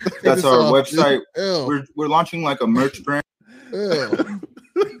there. That's our website. We're launching like a merch brand.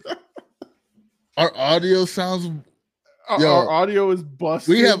 Our audio sounds. Our audio is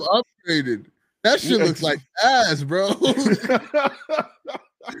busted. We have upgraded. That shit looks like ass, bro.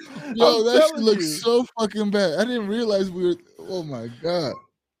 Yo, that shit looks so fucking bad. I didn't realize we were. Oh my god.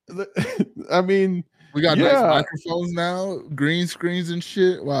 I mean, we got nice microphones now, green screens and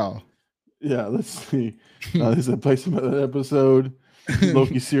shit. Wow. Yeah, let's see. This is a placement of that episode.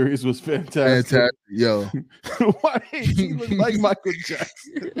 Loki series was fantastic. Yo. Why he look like Michael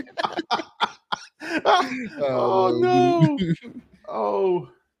Jackson? Oh no.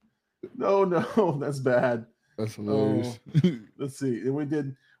 No, that's bad. That's hilarious. Let's see.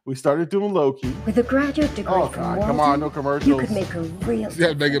 And we started doing Loki. With a graduate degree from Walden, come on, no commercials. You could make a real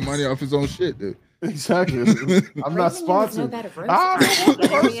He's making money off his own shit, dude. Exactly. I'm not sponsored. For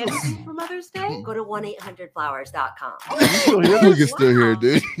Mother's Day, go to 1-800-Flowers.com. You can still hear it,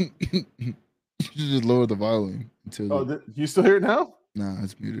 dude. You should just lower the volume until. You still hear it now? Nah,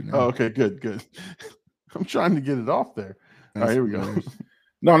 it's muted now. Oh, okay, good. I'm trying to get it off there. All right, here we go.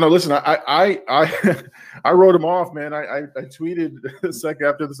 No, listen, I wrote him off, man. I tweeted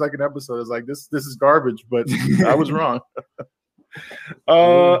after the second episode. I was like, this is garbage, but I was wrong.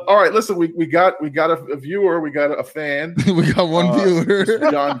 All right, listen, we got a viewer, we got a fan. We got one viewer.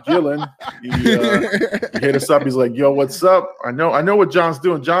 John Gillen. He hit us up. He's like, yo, what's up? I know what John's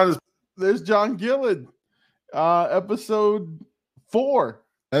doing. There's John Gillen. Episode 4.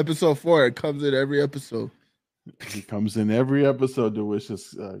 Episode 4. It comes in every episode. He comes in every episode to wish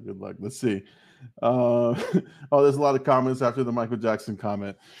us good luck. Let's see. There's a lot of comments after the Michael Jackson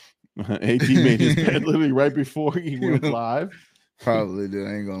comment. AD made his bed literally right before he went live. Probably, dude.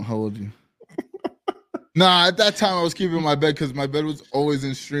 I ain't gonna hold you. Nah, at that time I was keeping my bed because my bed was always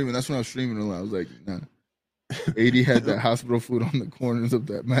in streaming. That's when I was streaming a lot. I was like, nah. AD had that hospital food on the corners of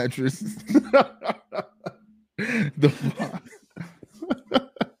that mattress.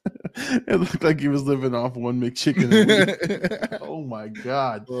 It looked like he was living off one McChicken. Oh my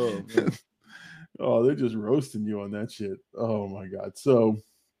god! Oh, man. Oh, they're just roasting you on that shit. Oh my god! So,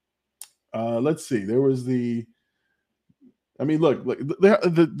 let's see. There was the. I mean, look,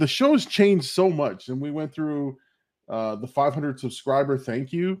 the show's changed so much, and we went through the 500 subscriber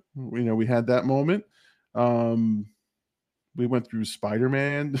thank you. We had that moment. We went through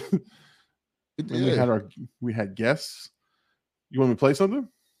Spider-Man. We had guests. You want me to play something?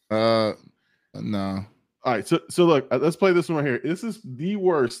 No. All right, so look, let's play this one right here. This is the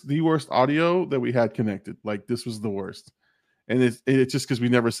worst audio that we had connected. Like, this was the worst, and it's just because we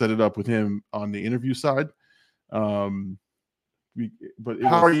never set it up with him on the interview side. How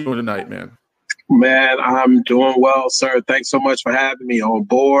are you doing tonight, man? Man, I'm doing well, sir. Thanks so much for having me on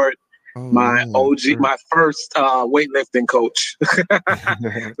board. My OG, my first weightlifting coach,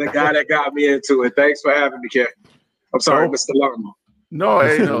 the guy that got me into it. Thanks for having me, Ken. I'm sorry, Mr. Llama. No,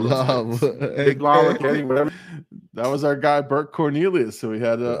 hey, no. Big Llama, Kenny, whatever. That was our guy, Bert Cornelius. So we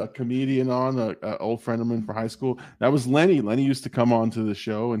had a comedian on, an old friend of mine for high school. That was Lenny. Lenny used to come on to the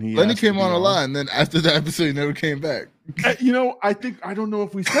show, and Lenny came on a lot, and then after the episode, he never came back. I don't know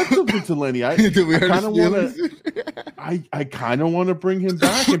if we said something to Lenny. I kind of want to bring him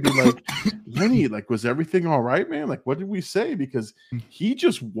back and be like, Lenny, like, was everything all right, man? Like, what did we say? Because he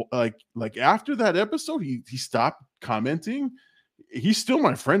just like after that episode, he stopped commenting. He's still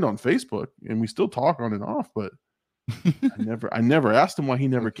my friend on Facebook, and we still talk on and off, but I never asked him why he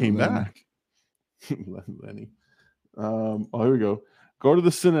never came back. Lenny. Here we go. Go to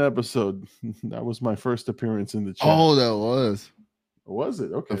the Senate episode. That was my first appearance in the chat. Oh, that was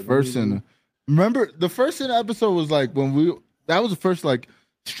it? Okay. The first Senate. Remember, the first Senate episode was like that was the first like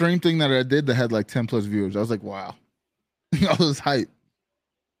stream thing that I did that had like 10 plus viewers. I was like, wow. I was hyped.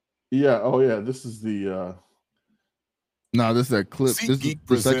 Yeah. Oh yeah. This is the no, this is that clip. This is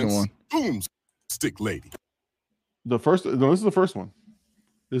the second one. Boom, stick lady. This is the first one. This is the first one.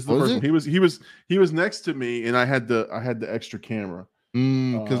 He was next to me, and I had the extra camera.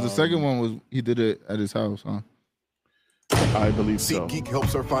 Because the second one was he did it at his house, huh? I believe so. SeatGeek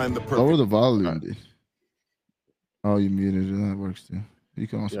helps her find the perfect. Lower the volume, dude. Oh, you muted it. That works too. You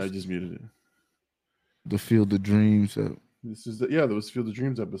can also. Yeah, I just muted it. The Field of Dreams. This is that was Field of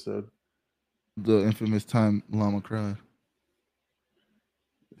Dreams episode. The infamous time Llama cried.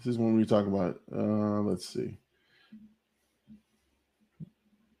 This is when we talk about. Let's see.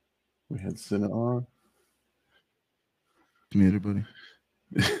 We had Senna on. Muted, buddy.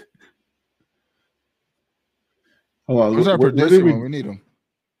 Hold on. Where's our producer when we need him?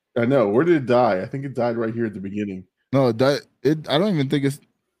 I know. Where did it die? I think it died right here at the beginning. No, it died. I don't even think it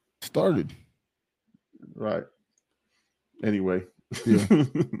started. Right. Anyway. Yeah.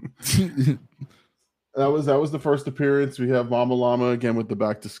 That was the first appearance. We have Mama Llama again with the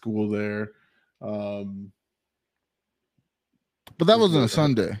back to school there. But that wasn't a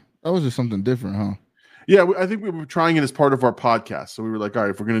Sunday. That was just something different, huh? Yeah, I think we were trying it as part of our podcast. So we were like, all right,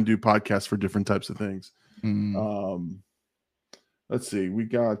 if we're going to do podcasts for different types of things. Let's see. We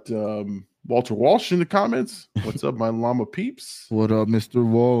got Walter Walsh in the comments. What's up, my llama peeps? What up, Mr.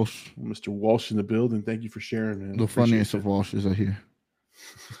 Walsh? Mr. Walsh in the building. Thank you for sharing, man. The funniest of Walshes I hear.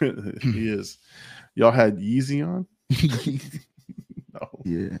 He is. Y'all had Yeezy on? No.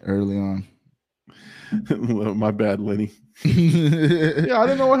 Yeah, early on. My bad, Lenny. Yeah, I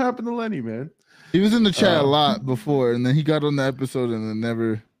don't know what happened to Lenny, man. He was in the chat a lot before, and then he got on the episode and then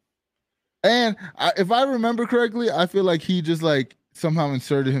never. And if I remember correctly, I feel like he just like somehow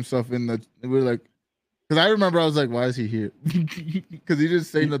inserted himself in the. We're like, because I remember I was like, why is he here? Because he didn't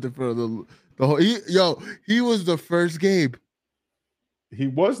say nothing for the whole. He was the first Gabe. He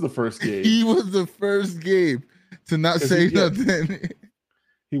was the first Gabe. He was the first Gabe to not say nothing.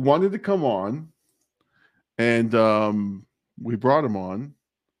 He wanted to come on, and we brought him on,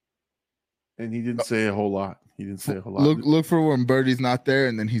 and he didn't say a whole lot. He didn't say a whole lot. Look for when Birdie's not there,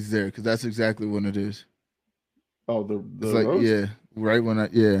 and then he's there, because that's exactly when it is. Oh, it's like roast? Yeah, right when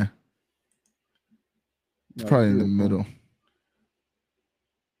it's probably in the middle.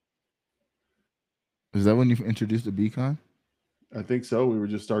 Is that when you introduced the Beacon? I think so. We were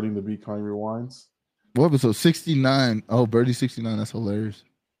just starting the Be Kind Rewinds. What episode? 69. Oh, Birdie 69. That's hilarious.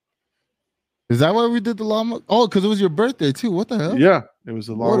 Is that why we did the llama? Oh, because it was your birthday too. What the hell? Yeah, it was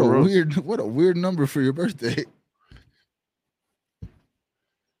a llama roast. What a weird number for your birthday.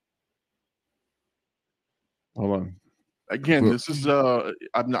 Hold on. Again, this is I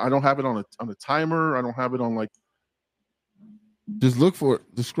don't have it on a timer. I don't have it on like. Just look for it.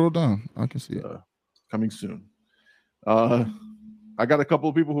 Just scroll down. I can see it. Coming soon. I got a couple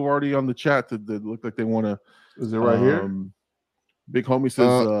of people who are already on the chat that look like they want to. Is it right here? Big homie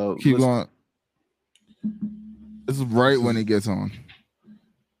says, keep going. This is right when it gets on.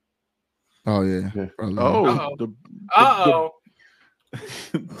 Oh yeah. Okay. Oh,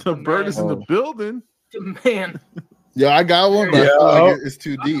 the bird is in the building. Man. Yeah, I got one, but I feel like it's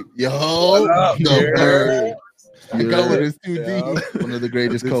too deep. The bird. I got one. It's too deep. One of the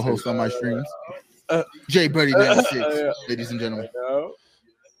greatest co-hosts on my streams. Jay Birdie 96, ladies and gentlemen.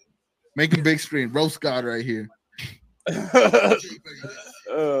 Making big screen. Roast God right here.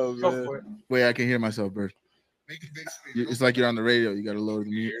 Oh, man. Wait, I can hear myself, Bird. It's like you're on the radio. You got to lower the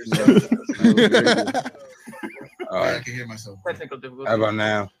mute. All right. I can hear myself. Technical difficulty. How about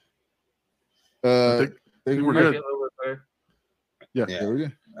now? I think we're good. Yeah. There we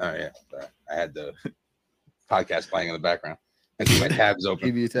go. Oh, yeah. I had the podcast playing in the background. I keep my tabs open.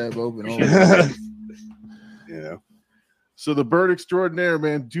 Keep your tab open. You know. So the bird extraordinaire,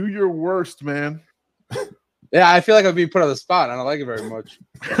 man, do your worst, man. Yeah, I feel like I'm being put on the spot. I don't like it very much.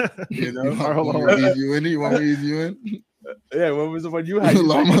 You know, you want me to ease you in? You want me to ease you in? Yeah, what was the one you had?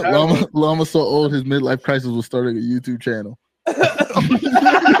 Llama so old his midlife crisis was starting a YouTube channel.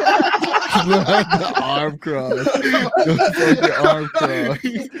 The arm cross. The arm cross.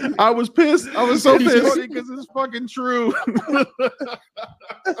 I was pissed. I was so pissed because it's fucking true.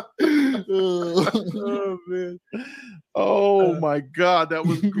 Oh man. Oh my god, that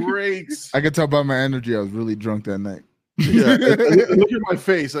was great. I could tell by my energy I was really drunk that night. Yeah, look at my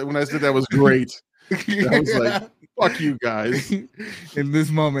face when I said that was great. I was like, fuck you guys. In this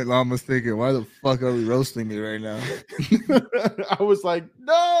moment, Llama's thinking, why the fuck are we roasting me right now? I was like,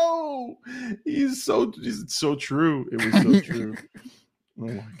 no, he's so true. It was so true. Oh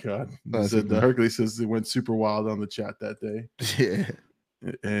my god. Said, Hercules says it went super wild on the chat that day. Yeah.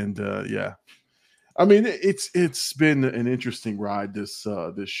 And yeah. I mean, it's been an interesting ride, this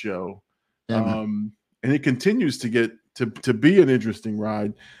show. Yeah, and it continues to get to be an interesting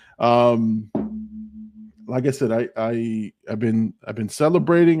ride. Like I said, I've been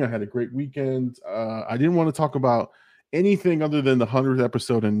celebrating. I had a great weekend. I didn't want to talk about anything other than the 100th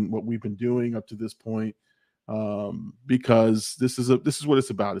episode and what we've been doing up to this point, because this is what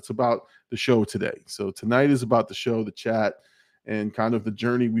it's about. It's about the show today. So tonight is about the show, the chat, and kind of the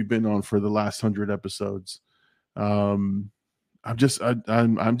journey we've been on for the last 100 episodes. I'm just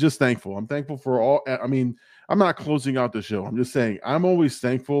thankful. I'm thankful for all. I mean, I'm not closing out the show. I'm just saying I'm always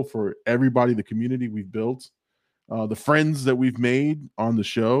thankful for everybody, the community we've built, the friends that we've made on the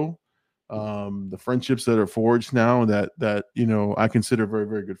show, the friendships that are forged now that you know I consider very,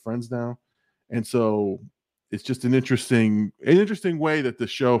 very good friends now. And so it's just an interesting way that the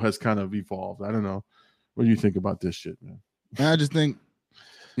show has kind of evolved. I don't know. What do you think about this shit, man? I just think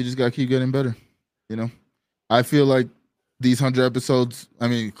we just gotta keep getting better. You know, I feel like these 100 episodes, I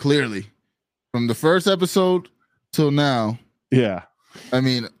mean, clearly from the first episode till now, yeah, I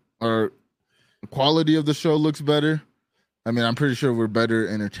mean, our quality of the show looks better. I mean, I'm pretty sure we're better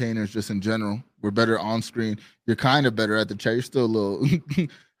entertainers just in general. We're better on screen. You're kind of better at the chat. You're still a little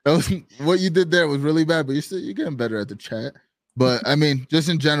what you did there was really bad, but you're getting better at the chat. But I mean, just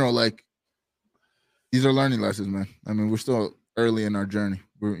in general, like, these are learning lessons, man. I mean, we're still early in our journey.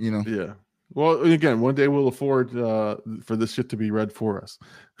 We're, you know. Yeah. Well, again, one day we'll afford for this shit to be read for us.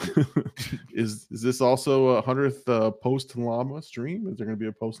 Is this also a 100th post Llama stream? Is there going to be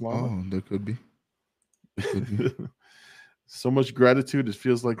a post Llama? Oh, there could be. So much gratitude, it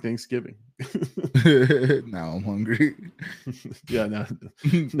feels like Thanksgiving. Now I'm hungry. Yeah, now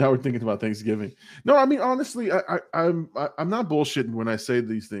we're thinking about Thanksgiving. No, I mean, honestly, I'm not bullshitting when I say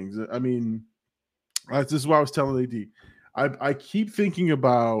these things. I mean, this is what I was telling AD. I keep thinking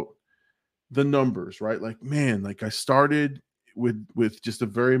about the numbers, right? Like, man, like I started with just a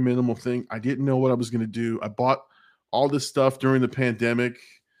very minimal thing. I didn't know what I was going to do. I bought all this stuff during the pandemic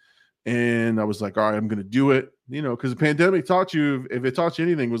and I was like, all right, I'm going to do it, you know, because the pandemic taught you, if it taught you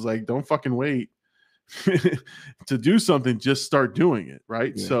anything, was like, don't fucking wait to do something, just start doing it.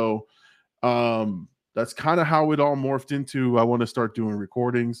 Right. Yeah. So that's kind of how it all morphed into. I want to start doing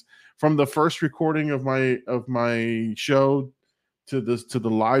recordings. From the first recording of my show to the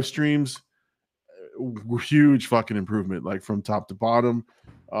live streams, huge fucking improvement, like from top to bottom.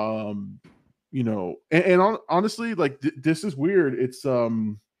 You know, and honestly, like this is weird.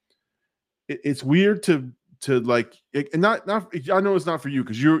 It's weird to like, and not I know it's not for you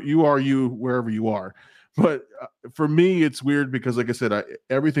because you are you wherever you are, but for me it's weird because, like I said,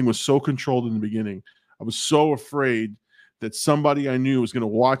 everything was so controlled in the beginning. I was so afraid that somebody I knew was going to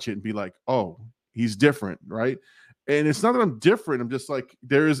watch it and be like, oh, he's different, right? And it's not that I'm different. I'm just like,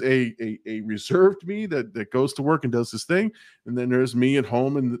 there is a reserved me that goes to work and does this thing. And then there's me at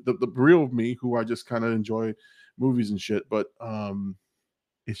home and the real me who I just kind of enjoy movies and shit. But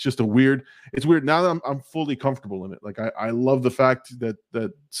it's just it's weird now that I'm fully comfortable in it. Like I love the fact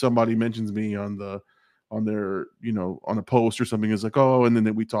that somebody mentions me on their, you know, on a post or something. Is like, oh, and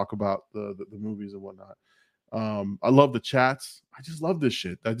then we talk about the movies and whatnot. I love the chats. I just love this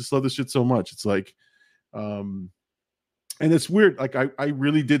shit. I just love this shit so much. It's like, and it's weird. Like I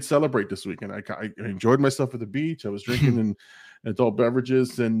really did celebrate this weekend. I enjoyed myself at the beach. I was drinking and adult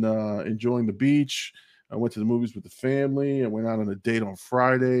beverages and enjoying the beach. I went to the movies with the family. I went out on a date on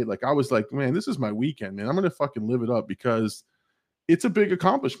Friday. Like I was like, man, this is my weekend, man. I'm gonna fucking live it up because it's a big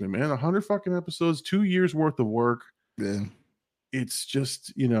accomplishment, man. 100 fucking episodes, 2 years worth of work. Yeah, it's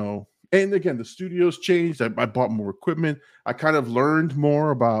just, you know. And again, the studio's changed. I bought more equipment. I kind of learned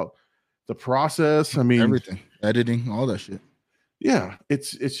more about the process. I mean, everything, editing, all that shit. Yeah,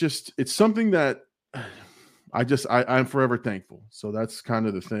 it's something that I'm forever thankful. So that's kind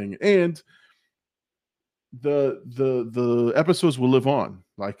of the thing. And the episodes will live on.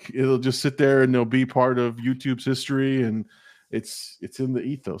 Like it'll just sit there and they'll be part of YouTube's history, and it's in the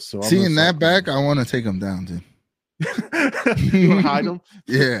ethos. So seeing that back, I want to take them down, dude. You want to hide them?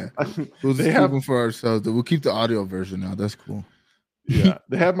 Yeah, we'll just keep them for ourselves. We'll keep the audio version now. That's cool. Yeah,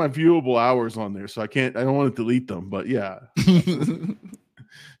 they have my viewable hours on there, so I don't want to delete them. But yeah.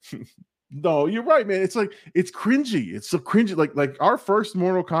 No, you're right, man. It's like it's cringy. It's so cringy. Like our first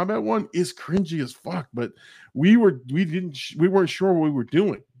Mortal Kombat one is cringy as fuck. But we weren't sure what we were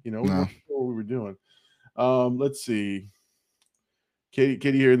doing. You know, we weren't sure what we were doing. Let's see.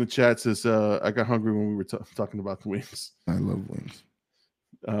 Katie here in the chat says, "I got hungry when we were talking about the wings." I love wings.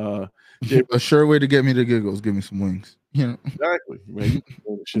 Jay, a sure way to get me to giggles. Give me some wings. You know exactly. Man, you can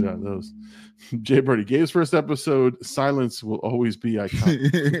the shit out of those. Jay Birdie, Gabe's first episode, silence will always be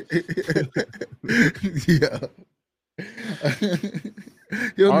iconic. Yeah.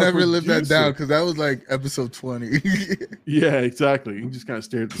 He'll never live that down because that was like episode 20. Yeah, exactly. You just kind of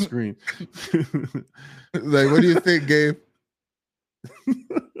stare at the screen. Like, what do you think, Gabe?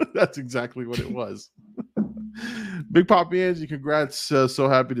 That's exactly what it was. Big Poppy Angie, congrats. So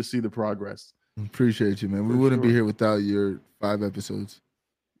happy to see the progress. Appreciate you, man. We wouldn't be here without your 5 episodes.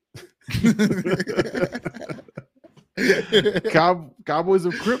 Cowboys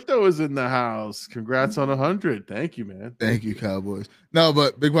of Crypto is in the house. Congrats on 100. Thank you, man. Thank you, Cowboys. No,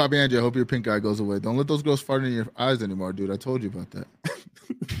 but Big Poppy Angie, I hope your pink eye goes away. Don't let those girls fart in your eyes anymore, dude. I told you about that.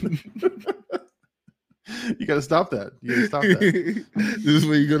 You gotta stop that. This is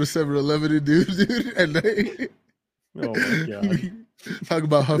where you go to 7-Eleven and do, dude. And they... Oh my god. Talk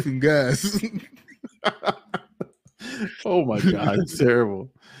about huffing gas. Oh my god, it's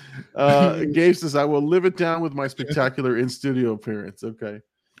terrible. Gabe says, I will live it down with my spectacular in-studio appearance. Okay.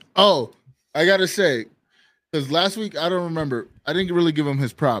 Oh, I gotta say, because last week I don't remember. I didn't really give him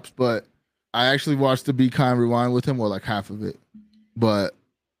his props, but I actually watched the Be Kind Rewind with him, or like half of it. But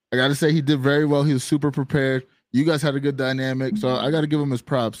I gotta say he did very well. He was super prepared. You guys had a good dynamic, so I gotta give him his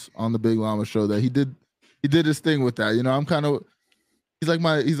props on the Big Llama show that he did his thing with that. You know, I'm kind of he's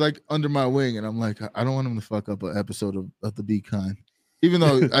like under my wing, and I'm like, I don't want him to fuck up an episode of the Be Kind. Even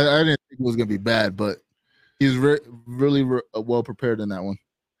though I didn't think it was gonna be bad, but he's really well prepared in that one.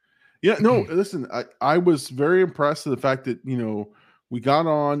 Yeah, no, listen, I was very impressed with the fact that, you know, we got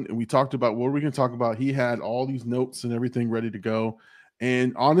on and we talked about what we're going to talk about. He had all these notes and everything ready to go.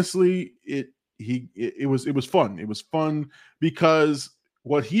 And honestly, it was fun. It was fun because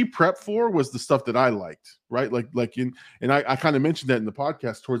what he prepped for was the stuff that I liked, right? And I kind of mentioned that in the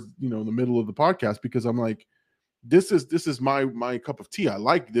podcast towards, you know, the middle of the podcast, because I'm like, this is my cup of tea. I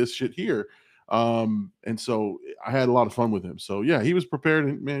like this shit here. And so I had a lot of fun with him. So yeah, he was prepared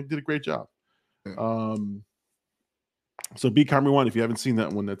and man, did a great job. So Be Kind Rewind, if you haven't seen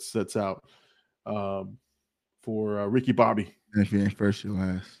that one, that's out for Ricky Bobby. If you ain't first, you're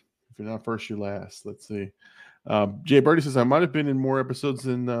last. If you're not first, you're last. Let's see. Jay Birdie says, I might have been in more episodes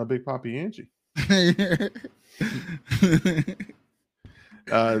than Big Poppy Angie.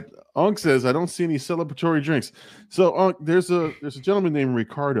 Unk says, I don't see any celebratory drinks. So Unk, there's a gentleman named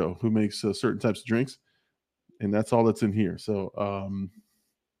Ricardo who makes certain types of drinks, and that's all that's in here. So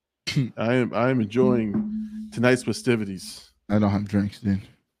I am enjoying tonight's festivities. I don't have drinks, dude.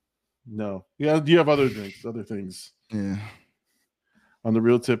 No. Yeah, do you have other drinks, other things? Yeah. On the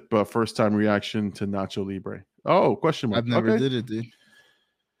Real Tip, first time reaction to Nacho Libre. Oh, question mark. I've never did it, dude.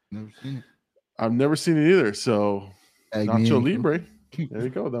 Never seen it. I've never seen it either. So Nacho Libre. There you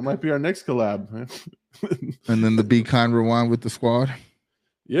go. That might be our next collab. And then the Be Kind Rewind with the squad.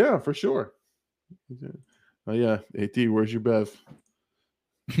 Yeah, for sure. Oh yeah, AT, where's your Bev?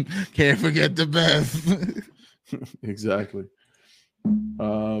 Can't forget the Bev. Exactly.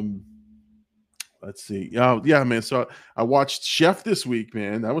 Let's see. Oh yeah, man. So I watched Chef this week,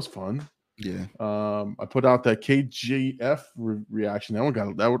 man. That was fun. Yeah. I put out that KGF reaction. That one got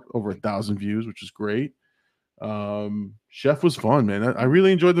over 1,000 views, which is great. Chef was fun, man. I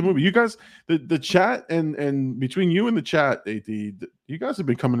really enjoyed the movie. You guys, the chat and between you and the chat, AD, you guys have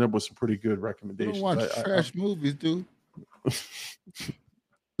been coming up with some pretty good recommendations. You don't watch trash movies, dude.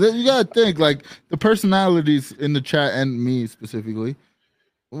 You gotta think, like, the personalities in the chat and me specifically,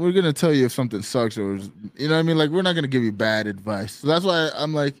 we're gonna tell you if something sucks, or you know what I mean. Like, we're not gonna give you bad advice. So that's why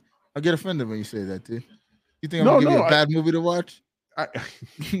I'm like, I get offended when you say that, dude. You think I'm gonna give you a bad movie to watch?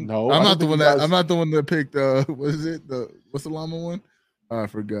 No, I'm not the one that. I'm not the one that picked. What is it? What's the llama one? I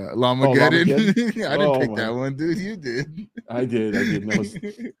forgot. Llamageddon. I didn't pick that one, dude. You did. I did.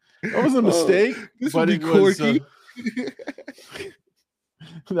 That was a mistake. This but it was.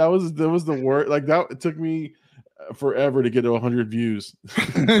 That was the word. Like that. It took me forever to get to 100 views.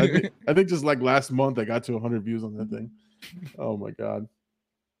 I think just like last month I got to 100 views on that thing. Oh my god,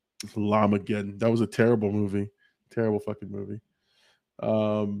 Llama again. That was a terrible movie. Terrible fucking movie.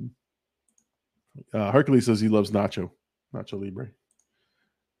 Hercules says he loves Nacho Libre.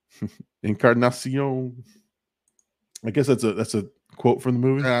 Encarnacion. I guess that's a quote from the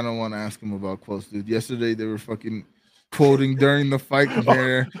movie. I don't want to ask him about quotes, dude. Yesterday they were fucking quoting during the fight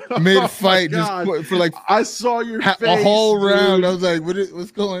compare mid-fight just for like I saw your face, a whole dude. round. I was like,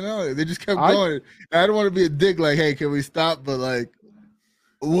 what's going on? They just kept going. I don't want to be a dick like, hey, can we stop? But like,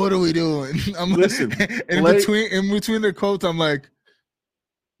 what are we doing? I'm Listen, in between their quotes, I'm like,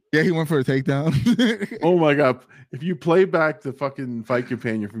 yeah, he went for a takedown. Oh my god. If you play back the fucking fight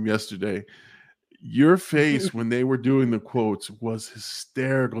companion from yesterday, your face when they were doing the quotes was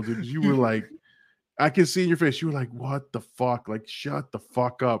hysterical, dude. You were like, I can see in your face. You were like, what the fuck? Like, shut the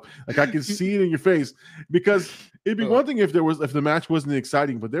fuck up. Like, I can see it in your face, because it'd be one thing if the match wasn't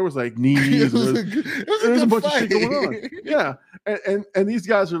exciting, but there was like knees. There was a bunch of shit going on. Yeah. And these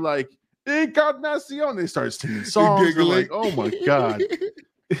guys are like, Encarnacion. They started singing songs. They're like, oh my God.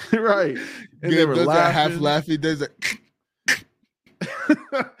 Right. And they were laughing. Half laughing. There's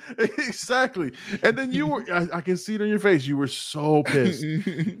exactly. And then you were, I can see it on your face. You were so pissed.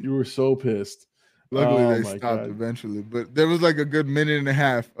 You were so pissed. Luckily, they stopped eventually, but there was like a good minute and a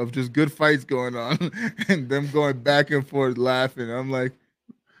half of just good fights going on and them going back and forth laughing. I'm like,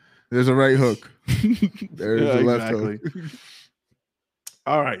 there's a right hook. There's a left hook.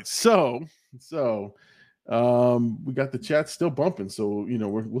 All right. So we got the chat still bumping. So,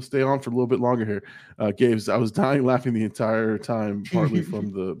 we'll stay on for a little bit longer here. Gabe's, I was dying laughing the entire time, partly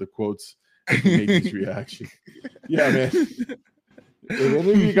from the quotes and Nathan's reaction. Yeah, man. If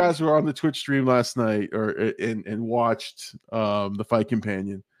any of you guys were on the Twitch stream last night and watched the Fight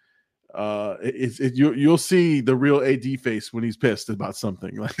Companion, you'll see the real AD face when he's pissed about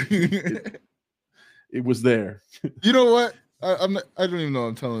something. Like it was there. You know what? I don't even know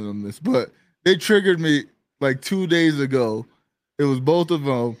I'm telling them this, but they triggered me like 2 days ago. It was both of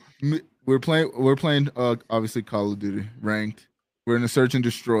them. We're playing obviously Call of Duty ranked. We're in a search and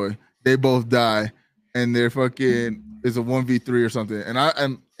destroy. They both die, and they're fucking. Is a 1v3 or something, and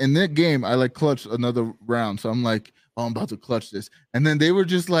I'm in that game. I like clutched another round, so I'm like, oh, I'm about to clutch this, and then they were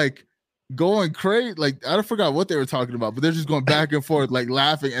just like going crazy. Like I forgot what they were talking about, but they're just going back and forth, like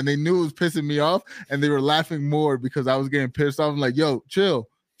laughing, and they knew it was pissing me off, and they were laughing more because I was getting pissed off. I'm like, yo, chill.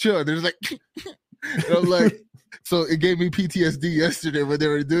 They're just like, and I'm like, so it gave me PTSD yesterday when they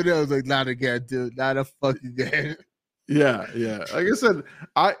were doing it. I was like, not again, dude, not a fucking game. Yeah. Like I said,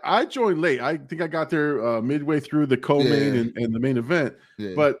 I joined late. I think I got there midway through the co-main and the main event.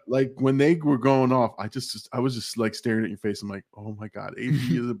 Yeah. But like when they were going off, I was just like staring at your face. I'm like, oh my God, AD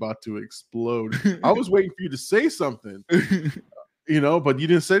is about to explode. I was waiting for you to say something, but you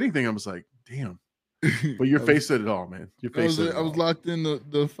didn't say anything. I was like, damn. But your face said it all, man. Your face said it all. I was locked in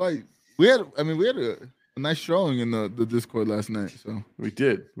the fight. We had a nice showing in the Discord last night. So we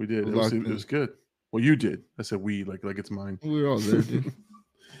did. It was good. Well, you did. I said we, like it's mine. We were all there, dude.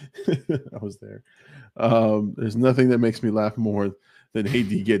 I was there. There's nothing that makes me laugh more than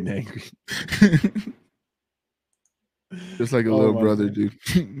AD getting angry. Just like a little brother, dude.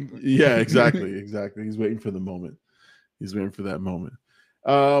 Yeah, exactly. He's waiting for the moment. He's waiting for that moment.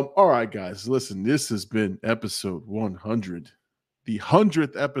 All right, guys. Listen, this has been episode 100. The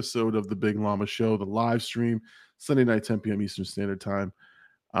 100th episode of the Big Llama Show, the live stream, Sunday night, 10 p.m. Eastern Standard Time.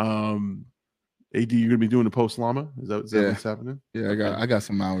 AD, you're gonna be doing the post Llama? Is that what's happening? Yeah, I got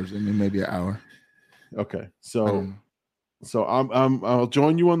some hours. I mean, maybe an hour. Okay, so I'll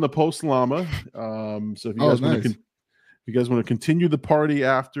join you on the post Llama. So if you guys want to continue the party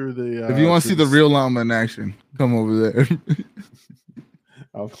after the, if you want to see the real Llama in action, come over there.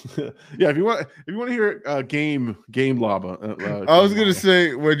 Yeah, if you want to hear game Llama. I was gonna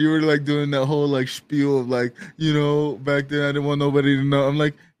say when you were like doing that whole like spiel of like, back then I didn't want nobody to know. I'm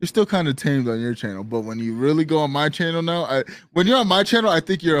like, you're still kind of tamed on your channel, but when you really go on my channel now, when you're on my channel, I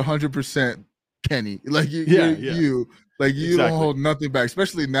think you're 100% Kenny. Like you exactly. Don't hold nothing back,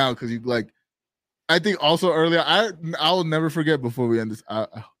 especially now because you like. I think also earlier, I will never forget before we end this.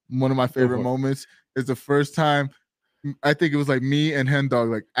 One of my favorite moments is the first time. I think it was like me and Hen Dog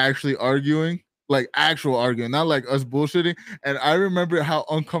like actually arguing, like actual arguing, not like us bullshitting. And I remember how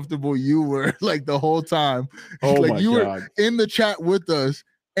uncomfortable you were like the whole time. Oh like my you God. were in the chat with us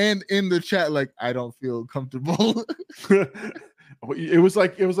and in the chat like I don't feel comfortable. It was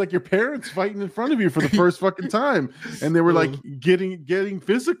like your parents fighting in front of you for the first fucking time, and they were like getting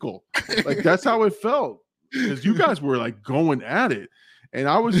physical. Like that's how it felt because you guys were like going at it. And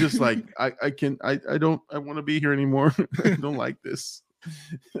I was just like, I want to be here anymore. I don't like this.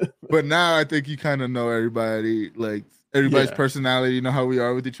 But now I think you kind of know everybody, like everybody's personality, you know how we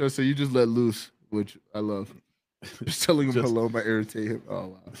are with each other. So you just let loose, which I love. Just telling him hello might irritate him. Oh,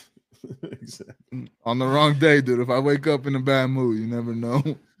 wow. Exactly. On the wrong day, dude. If I wake up in a bad mood, you never know.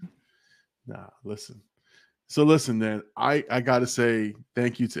 Nah, listen. So listen, man, I got to say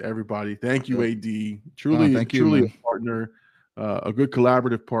thank you to everybody. Thank you, AD. Truly a partner, a good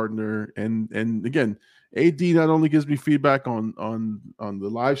collaborative partner. And again, AD not only gives me feedback on the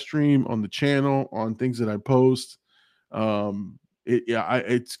live stream, on the channel, on things that I post.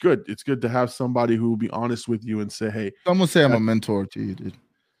 It's good. It's good to have somebody who will be honest with you and say, hey. Someone say I'm a mentor to you, dude.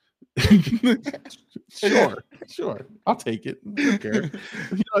 Sure. I'll take it. I don't care.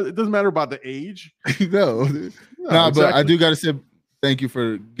 It doesn't matter about the age. No, exactly. But I do got to say thank you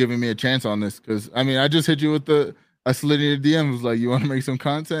for giving me a chance on this, because I mean I just hit you with I slid in your DM, was like, you want to make some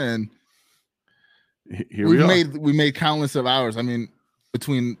content, and here we made countless of hours. I mean,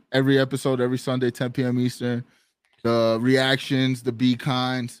 between every episode, every Sunday, 10 p.m. Eastern, the reactions, the be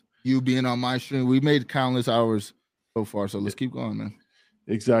kinds, you being on my stream, we made countless hours so far. So let's keep going, man.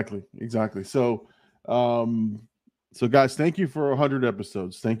 Exactly. So, guys, thank you for 100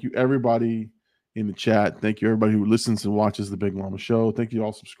 episodes. Thank you, everybody in the chat. Thank you, everybody who listens and watches the Big Llama Show. Thank you,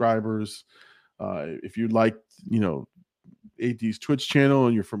 all subscribers. If you like, AD's Twitch channel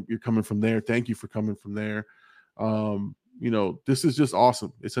and you're coming from there, thank you for coming from there. This is just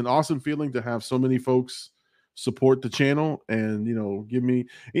awesome. It's an awesome feeling to have so many folks support the channel and give me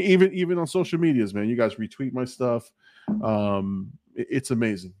even on social medias, man. You guys retweet my stuff. It's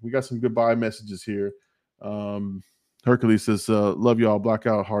amazing. We got some goodbye messages here. Hercules says, love y'all,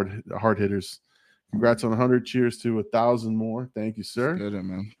 blackout hard hitters. Congrats on 100. Cheers to 1,000 more. Thank you, sir. Good,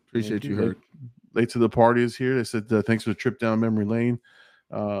 man. Appreciate you, Herc. Late to the party is here. They said thanks for the trip down memory lane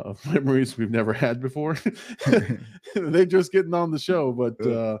of memories we've never had before. They're just getting on the show, but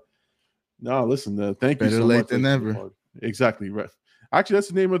no, listen, thank you so much. Better late than never. Exactly right. Actually, that's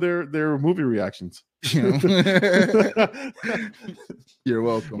the name of their movie reactions. You're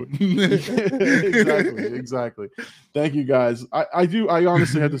welcome. Exactly. Thank you, guys. I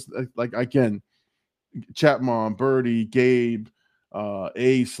honestly had this, like, again, Chat Mom, Birdie, Gabe,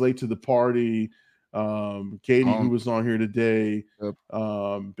 Ace, late to the party, Katie, who was on here today,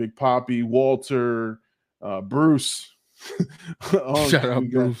 Big Poppy, Walter, Bruce. Shout out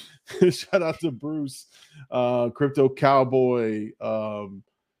Bruce. Shout out to Bruce, Crypto Cowboy,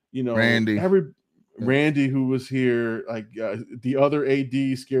 Randy, who was here, like the other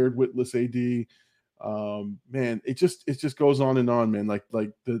AD, Scared Witless AD. Man, it just goes on and on, man. Like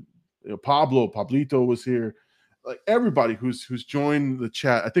the Pablito was here. Like everybody who's joined the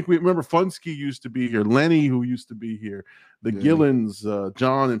chat. I think we remember Funsky used to be here, Lenny, who used to be here, the Gillens,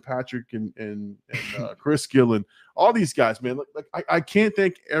 John and Patrick and Chris Gillen, all these guys, man. Like I can't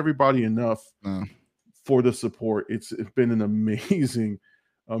thank everybody enough for the support. It's been an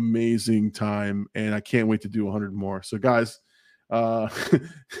amazing time, and I can't wait to do 100 more. So, guys,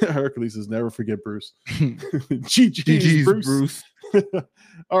 Hercules says never forget Bruce. GG's Bruce.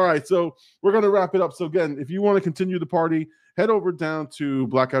 All right, so we're going to wrap it up. So again, if you want to continue the party, head over down to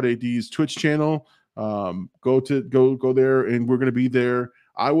Blackout AD's Twitch channel. Go there, and we're going to be there.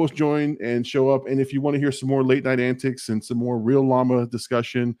 I will join and show up. And if you want to hear some more late night antics and some more real llama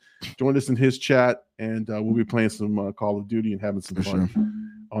discussion, join us in his chat, and we'll be playing some Call of Duty and having some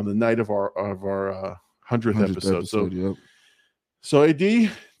fun on the night of our 100th episode. So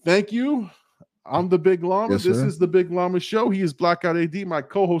AD, thank you. I'm the Big Llama. Yes, this is the Big Llama Show. He is Blackout AD, my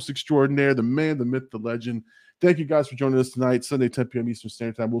co-host extraordinaire, the man, the myth, the legend. Thank you guys for joining us tonight, Sunday, 10 p.m. Eastern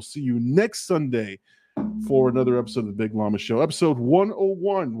Standard Time. We'll see you next Sunday for another episode of the Big Llama Show, episode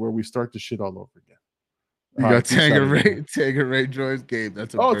 101, where we start the shit all over again. You got Tanga Ray joins Gabe.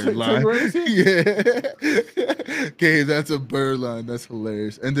 That's a bird line. Yeah. Gabe, that's a bird line. That's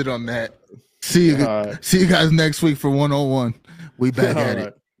hilarious. Ended on that. See you guys next week for 101. We back at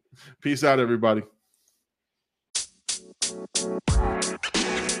it. Peace out, everybody.